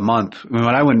for a month, when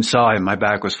I went and saw him, my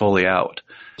back was fully out.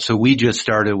 So we just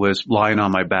started was lying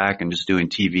on my back and just doing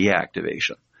TV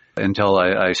activation until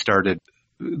I started,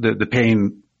 the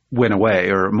pain went away,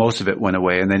 or most of it went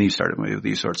away, and then he started with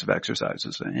these sorts of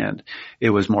exercises, and it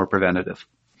was more preventative.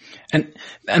 And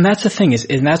that's the thing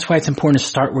and that's why it's important to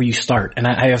start where you start. And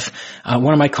I have,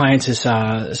 one of my clients is,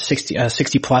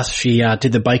 60 plus. She,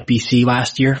 did the Bike BC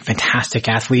last year. Fantastic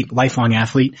athlete, lifelong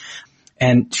athlete.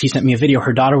 And she sent me a video.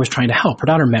 Her daughter was trying to help. Her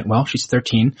daughter meant well. She's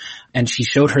 13. And she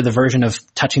showed her the version of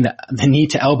touching the knee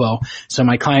to elbow. So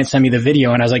my client sent me the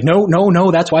video and I was like,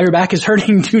 no, that's why your back is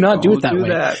hurting. Do not do it that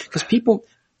way. Because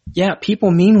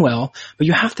people mean well, but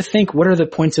you have to think, what are the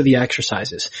points of the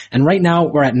exercises? And right now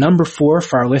we're at number 4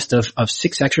 for our list of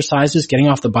 6 exercises getting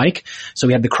off the bike. So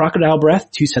we have the crocodile breath,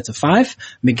 2 sets of 5,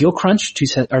 McGill crunch,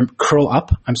 curl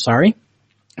up,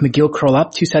 McGill curl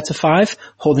up, 2 sets of 5,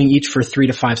 holding each for 3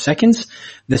 to 5 seconds.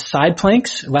 The side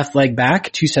planks, left leg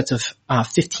back, 2 sets of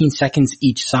 15 seconds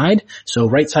each side. So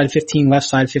right side 15, left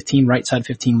side 15, right side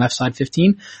 15, left side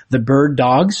 15. The bird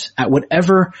dogs at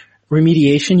whatever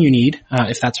remediation you need,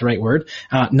 if that's the right word.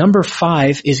 Number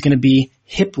 5 is going to be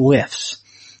hip lifts.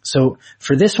 So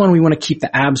for this one, we want to keep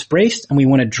the abs braced and we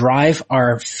want to drive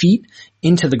our feet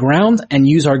into the ground and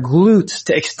use our glutes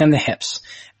to extend the hips.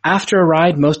 After a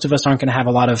ride, most of us aren't going to have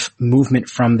a lot of movement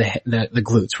from the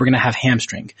glutes. We're going to have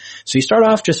hamstring. So you start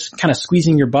off just kind of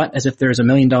squeezing your butt as if there's $1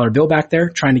 million bill back there,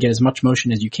 trying to get as much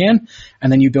motion as you can,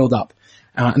 and then you build up.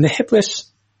 And the hip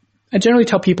lifts, I generally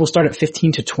tell people start at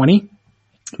 15 to 20.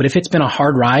 But if it's been a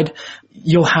hard ride,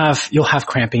 you'll have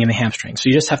cramping in the hamstring. So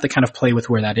you just have to kind of play with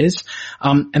where that is.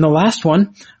 And the last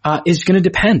one, is going to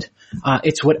depend.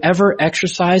 It's whatever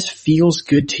exercise feels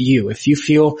good to you. If you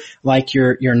feel like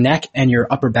your neck and your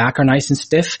upper back are nice and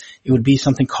stiff, it would be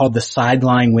something called the side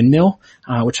lying windmill,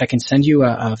 which I can send you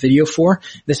a video for.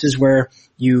 This is where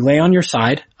you lay on your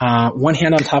side, one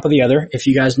hand on top of the other. If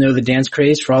you guys know the dance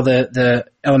craze for all the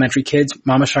elementary kids,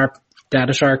 Mama Shark,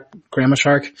 Dada Shark, Grandma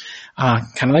Shark, kind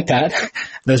of like that.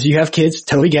 Those of you who have kids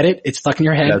totally get it. It's stuck in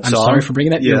your head. I'm sorry for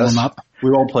bringing that earworm up.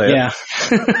 We won't play it.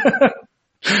 Yeah.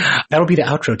 That'll be the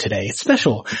outro today. It's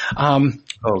special. Oh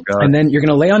God. And then you're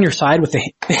going to lay on your side with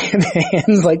the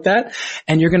hands like that,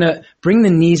 and you're going to bring the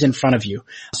knees in front of you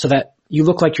so that you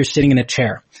look like you're sitting in a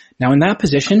chair. Now in that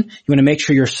position, you want to make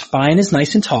sure your spine is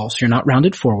nice and tall, so you're not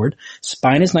rounded forward.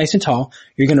 Spine is nice and tall.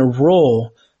 You're going to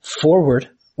roll forward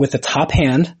with the top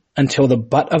hand until the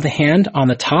butt of the hand on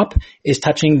the top is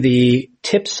touching the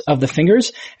tips of the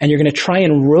fingers, and you're going to try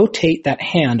and rotate that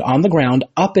hand on the ground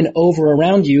up and over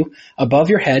around you above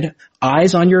your head,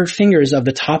 eyes on your fingers of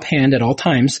the top hand at all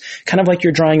times, kind of like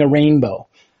you're drawing a rainbow.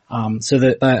 So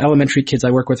the elementary kids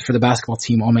I work with for the basketball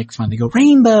team all make fun. They go,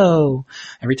 rainbow,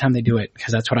 every time they do it,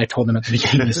 because that's what I told them at the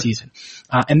beginning of the season.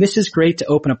 And this is great to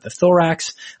open up the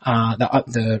thorax,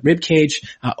 the rib cage,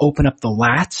 open up the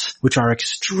lats, which are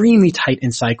extremely tight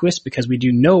in cyclists because we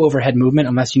do no overhead movement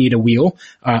unless you need a wheel,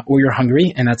 or you're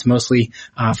hungry, and that's mostly,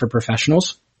 for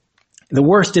professionals. The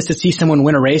worst is to see someone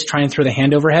win a race, try and throw the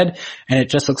hand overhead, and it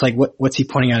just looks like, what's he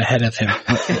pointing out ahead of him?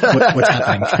 What's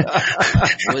happening?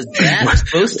 Was that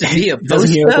supposed to be a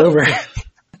Doesn't he look over?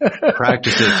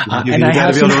 Practice it. You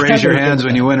got to be able to raise your hands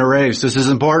when you win a race. This is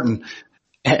important.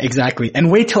 Exactly.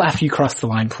 And wait till after you cross the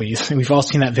line, please. We've all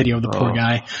seen that video of the poor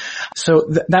guy. So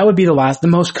that would be the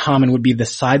most common would be the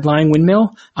sideline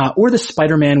windmill, or the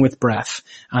Spider-Man with breath,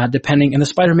 depending. And the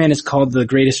Spider-Man is called the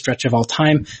greatest stretch of all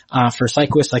time. For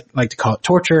cyclists, I like to call it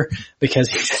torture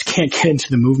because you just can't get into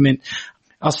the movement.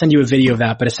 I'll send you a video of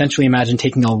that, but essentially imagine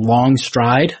taking a long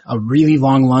stride, a really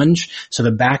long lunge, so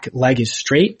the back leg is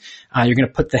straight. You're going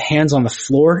to put the hands on the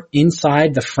floor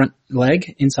inside the front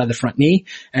leg, inside the front knee,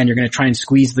 and you're going to try and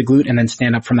squeeze the glute and then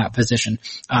stand up from that position.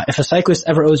 If a cyclist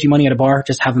ever owes you money at a bar,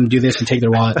 just have them do this and take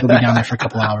their wallet. They'll be down there for a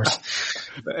couple hours.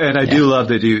 And I do love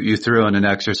that you threw in an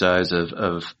exercise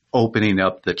of opening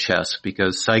up the chest,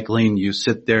 because cycling, you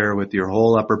sit there with your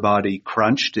whole upper body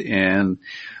crunched, and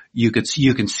you can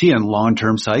see in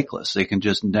long-term cyclists, they can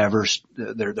just never,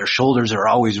 their shoulders are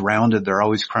always rounded, they're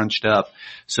always crunched up.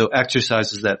 So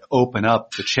exercises that open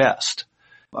up the chest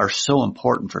are so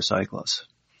important for cyclists.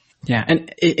 Yeah,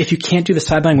 and if you can't do the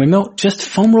sideline windmill, just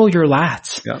foam roll your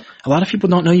lats. Yeah. A lot of people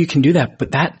don't know you can do that,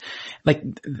 but that, like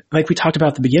we talked about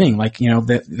at the beginning,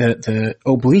 the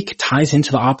oblique ties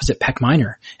into the opposite pec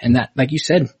minor, and that, like you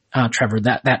said, Trevor,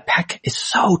 that pec is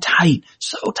so tight.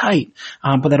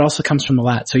 But that also comes from the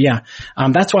lat. So yeah,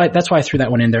 that's why I threw that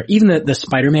one in there. Even the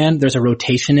Spider-Man, there's a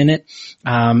rotation in it.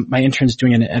 My intern's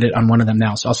doing an edit on one of them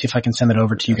now, so I'll see if I can send that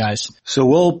over to you guys. So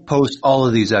we'll post all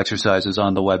of these exercises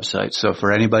on the website. So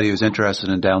for anybody who's interested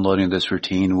in downloading this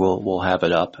routine, we'll have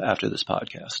it up after this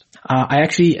podcast. I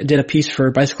actually did a piece for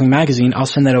Bicycling Magazine. I'll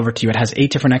send that over to you. It has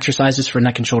 8 different exercises for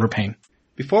neck and shoulder pain.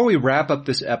 Before we wrap up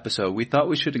this episode, we thought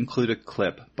we should include a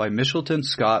clip by Mitchelton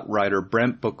Scott rider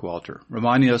Brent Bookwalter,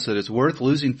 reminding us that it's worth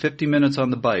losing 50 minutes on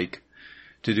the bike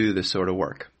to do this sort of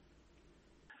work.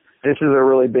 This is a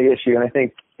really big issue, and I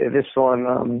think this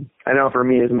one, I know for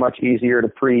me, is much easier to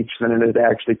preach than it is to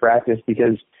actually practice,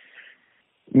 because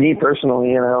me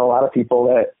personally, and I know a lot of people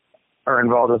that are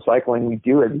involved with cycling, we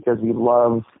do it because we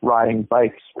love riding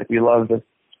bikes. Like, we love the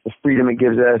freedom it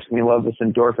gives us, and we love this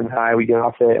endorphin high we get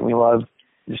off it, and we love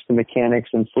just the mechanics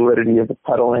and fluidity of the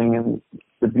pedaling and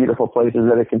the beautiful places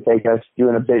that it can take us,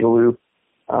 doing a big loop.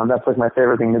 That's like my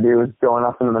favorite thing to do, is going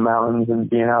up into the mountains and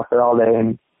being out there all day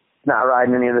and not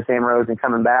riding any of the same roads and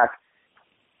coming back.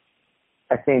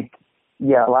 I think,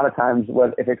 yeah, a lot of times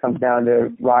if it comes down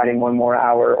to riding one more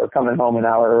hour or coming home an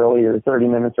hour early or 30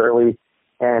 minutes early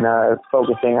and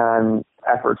focusing on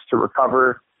efforts to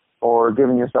recover, or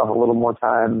giving yourself a little more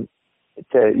time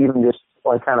to even just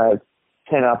like kind of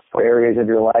pin up for areas of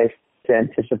your life to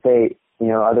anticipate,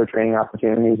 other training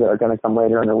opportunities that are going to come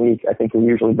later in the week, I think you're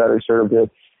usually better served to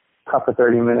cut the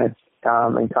 30 minutes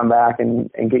and come back and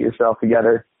get yourself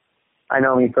together. I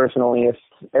know me personally, if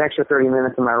an extra 30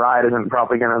 minutes in my ride isn't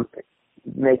probably going to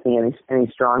make me any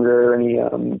stronger or any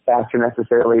faster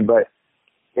necessarily, but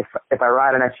if I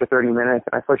ride an extra 30 minutes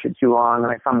and I push it too long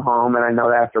and I come home and I know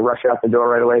that I have to rush out the door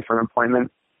right away for an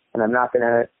appointment, and I'm not going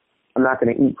to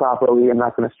eat properly, I'm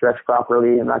not going to stretch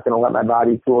properly, I'm not going to let my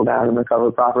body cool down and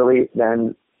recover properly,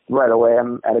 then right away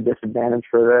I'm at a disadvantage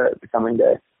for the coming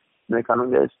days.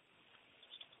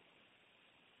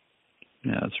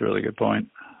 Yeah, that's a really good point.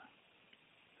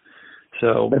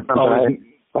 So always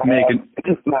making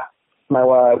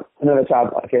another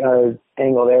top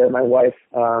angle there. My wife,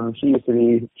 she used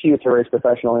to race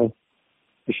professionally.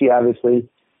 She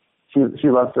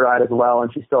loves to ride as well,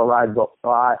 and she still rides a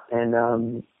lot.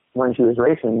 And when she was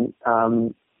racing,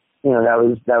 that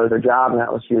was her job, and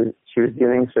that was what she was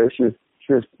doing. So she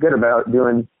was good about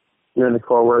doing the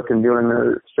core work and doing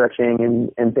the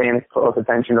stretching and paying close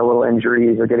attention to little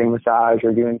injuries or getting massage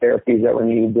or doing therapies that were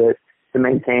needed to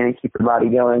maintain and keep her body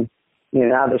going.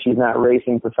 Now that she's not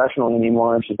racing professionally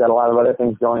anymore and she's got a lot of other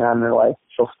things going on in her life,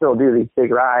 she'll still do these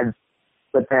big rides,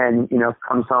 but then,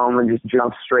 comes home and just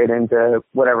jumps straight into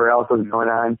whatever else is going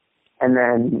on. And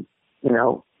then,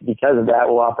 because of that,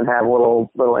 we'll often have little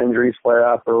injuries flare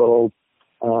up or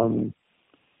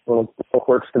little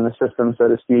quirks in the system, so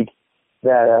to speak,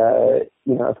 that,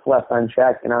 if left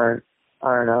unchecked and aren't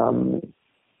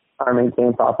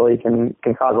maintained properly can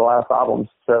cause a lot of problems.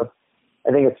 So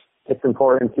I think it's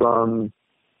important to,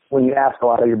 when you ask a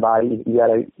lot of your body, you got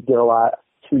to give a lot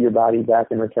to your body back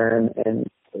in return. And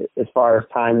as far as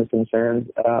time is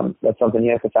concerned, that's something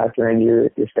you have to factor into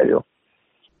your schedule.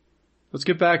 Let's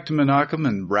get back to Menachem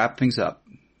and wrap things up.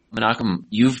 Menachem,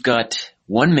 you've got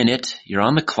 1 minute. You're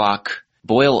on the clock.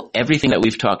 Boil everything that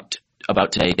we've talked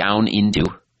about today down into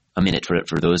a minute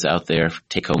for those out there,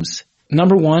 take homes.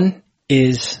 Number 1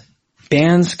 is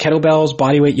bands, kettlebells,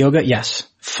 bodyweight yoga. Yes.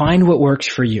 Find what works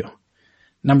for you.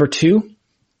 Number 2,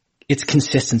 it's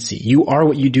consistency. You are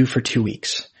what you do for 2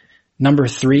 weeks. Number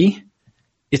 3,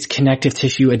 it's connective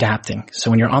tissue adapting.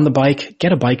 So when you're on the bike,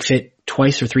 get a bike fit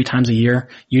twice or 3 times a year.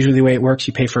 Usually the way it works,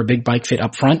 you pay for a big bike fit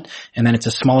up front, and then it's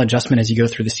a small adjustment as you go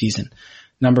through the season.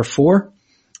 Number 4,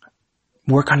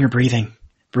 work on your breathing.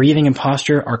 Breathing and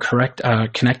posture are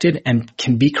connected and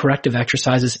can be corrective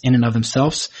exercises in and of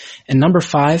themselves. And number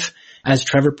 5, as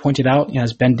Trevor pointed out,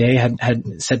 as Ben Day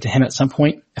had said to him at some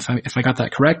point, if I got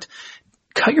that correct,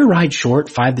 cut your ride short,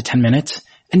 5 to 10 minutes,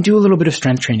 and do a little bit of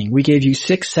strength training. We gave you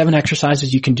 6-7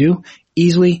 exercises you can do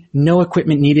easily, no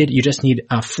equipment needed. You just need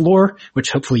a floor,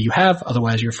 which hopefully you have.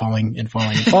 Otherwise you're falling and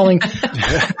falling and falling.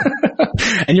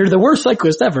 And you're the worst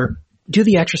cyclist ever. Do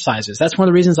the exercises. That's one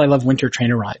of the reasons I love winter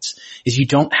trainer rides, is you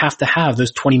don't have to have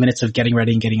those 20 minutes of getting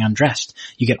ready and getting undressed.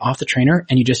 You get off the trainer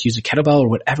and you just use a kettlebell or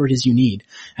whatever it is you need.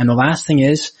 And the last thing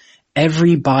is,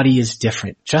 every body is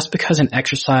different. Just because an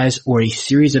exercise or a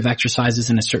series of exercises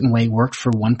in a certain way worked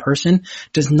for one person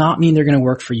does not mean they're going to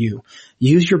work for you.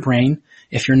 Use your brain.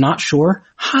 If you're not sure,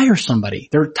 hire somebody.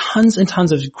 There are tons and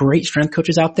tons of great strength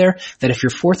coaches out there that if you're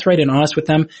forthright and honest with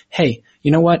them, hey,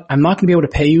 you know what? I'm not going to be able to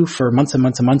pay you for months and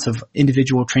months and months of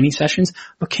individual training sessions,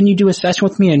 but can you do a session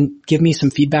with me and give me some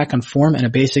feedback on form and a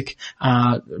basic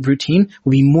routine?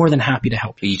 We'll be more than happy to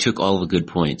help you. You took all the good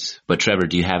points. But Trevor,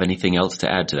 do you have anything else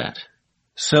to add to that?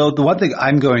 So the one thing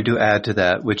I'm going to add to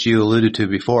that, which you alluded to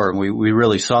before, and we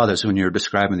really saw this when you were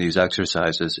describing these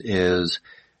exercises, is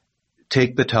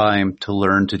take the time to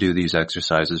learn to do these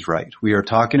exercises right. We are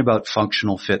talking about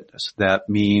functional fitness. That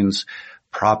means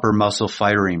proper muscle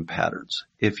firing patterns.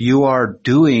 If you are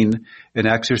doing an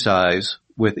exercise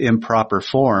with improper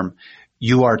form,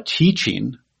 you are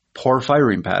teaching poor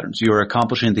firing patterns. You are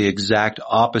accomplishing the exact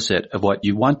opposite of what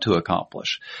you want to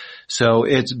accomplish. So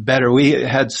it's better. We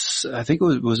had, I think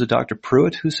was it Dr.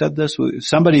 Pruitt who said this?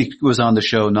 Somebody was on the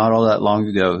show not all that long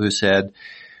ago who said,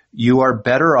 you are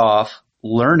better off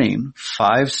learning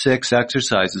 5-6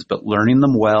 exercises, but learning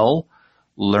them well,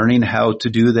 learning how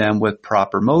to do them with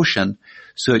proper motion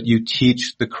so that you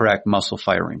teach the correct muscle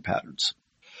firing patterns.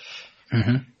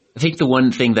 Mm-hmm. I think the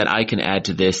one thing that I can add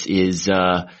to this is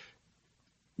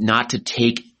not to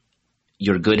take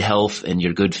your good health and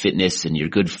your good fitness and your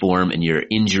good form and your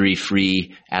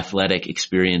injury-free athletic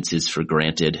experiences for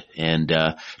granted. And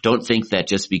don't think that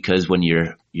just because when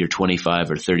you're 25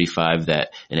 or 35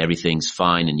 and everything's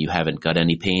fine and you haven't got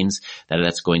any pains,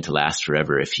 that's going to last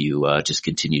forever if you just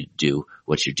continue to do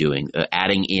what you're doing.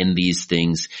 Adding in these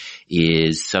things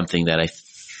is something that I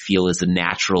feel is a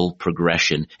natural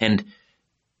progression. And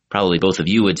probably both of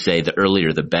you would say the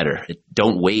earlier the better.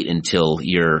 Don't wait until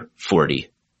you're 40.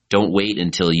 Don't wait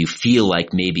until you feel like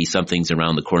maybe something's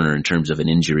around the corner in terms of an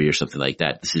injury or something like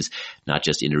that. This is not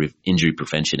just injury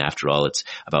prevention. After all, it's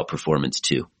about performance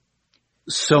too.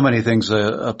 So many things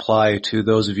apply to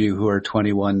those of you who are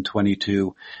 21,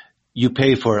 22. You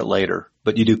pay for it later,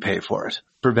 but you do pay for it.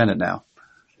 Prevent it now.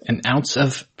 An ounce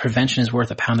of prevention is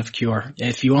worth a pound of cure.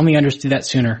 If you only understood that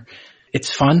sooner, it's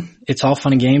fun. It's all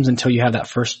fun and games until you have that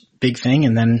first big thing.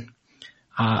 And then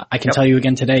I can tell you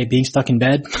again today, being stuck in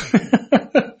bed,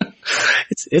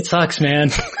 it sucks, man.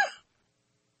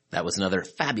 That was another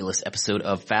fabulous episode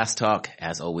of Fast Talk.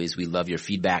 As always, we love your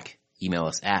feedback. Email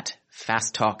us at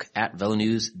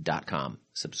fasttalk@velonews.com.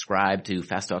 Subscribe to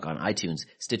Fast Talk on iTunes,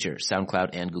 Stitcher, SoundCloud,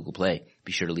 and Google Play.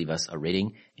 Be sure to leave us a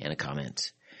rating and a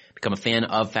comment. Become a fan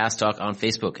of Fast Talk on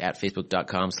Facebook at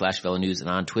facebook.com/VeloNews and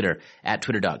on Twitter at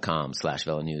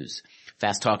twitter.com/VeloNews.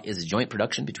 Fast Talk is a joint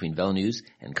production between VeloNews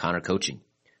and Connor Coaching.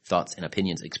 Thoughts and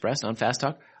opinions expressed on Fast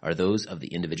Talk are those of the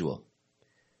individual.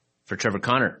 For Trevor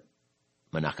Connor,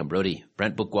 Menachem Brody,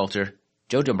 Brent Bookwalter,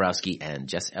 Joe Dombrowski, and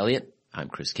Jess Elliott, I'm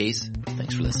Chris Case.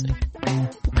 Thanks for listening.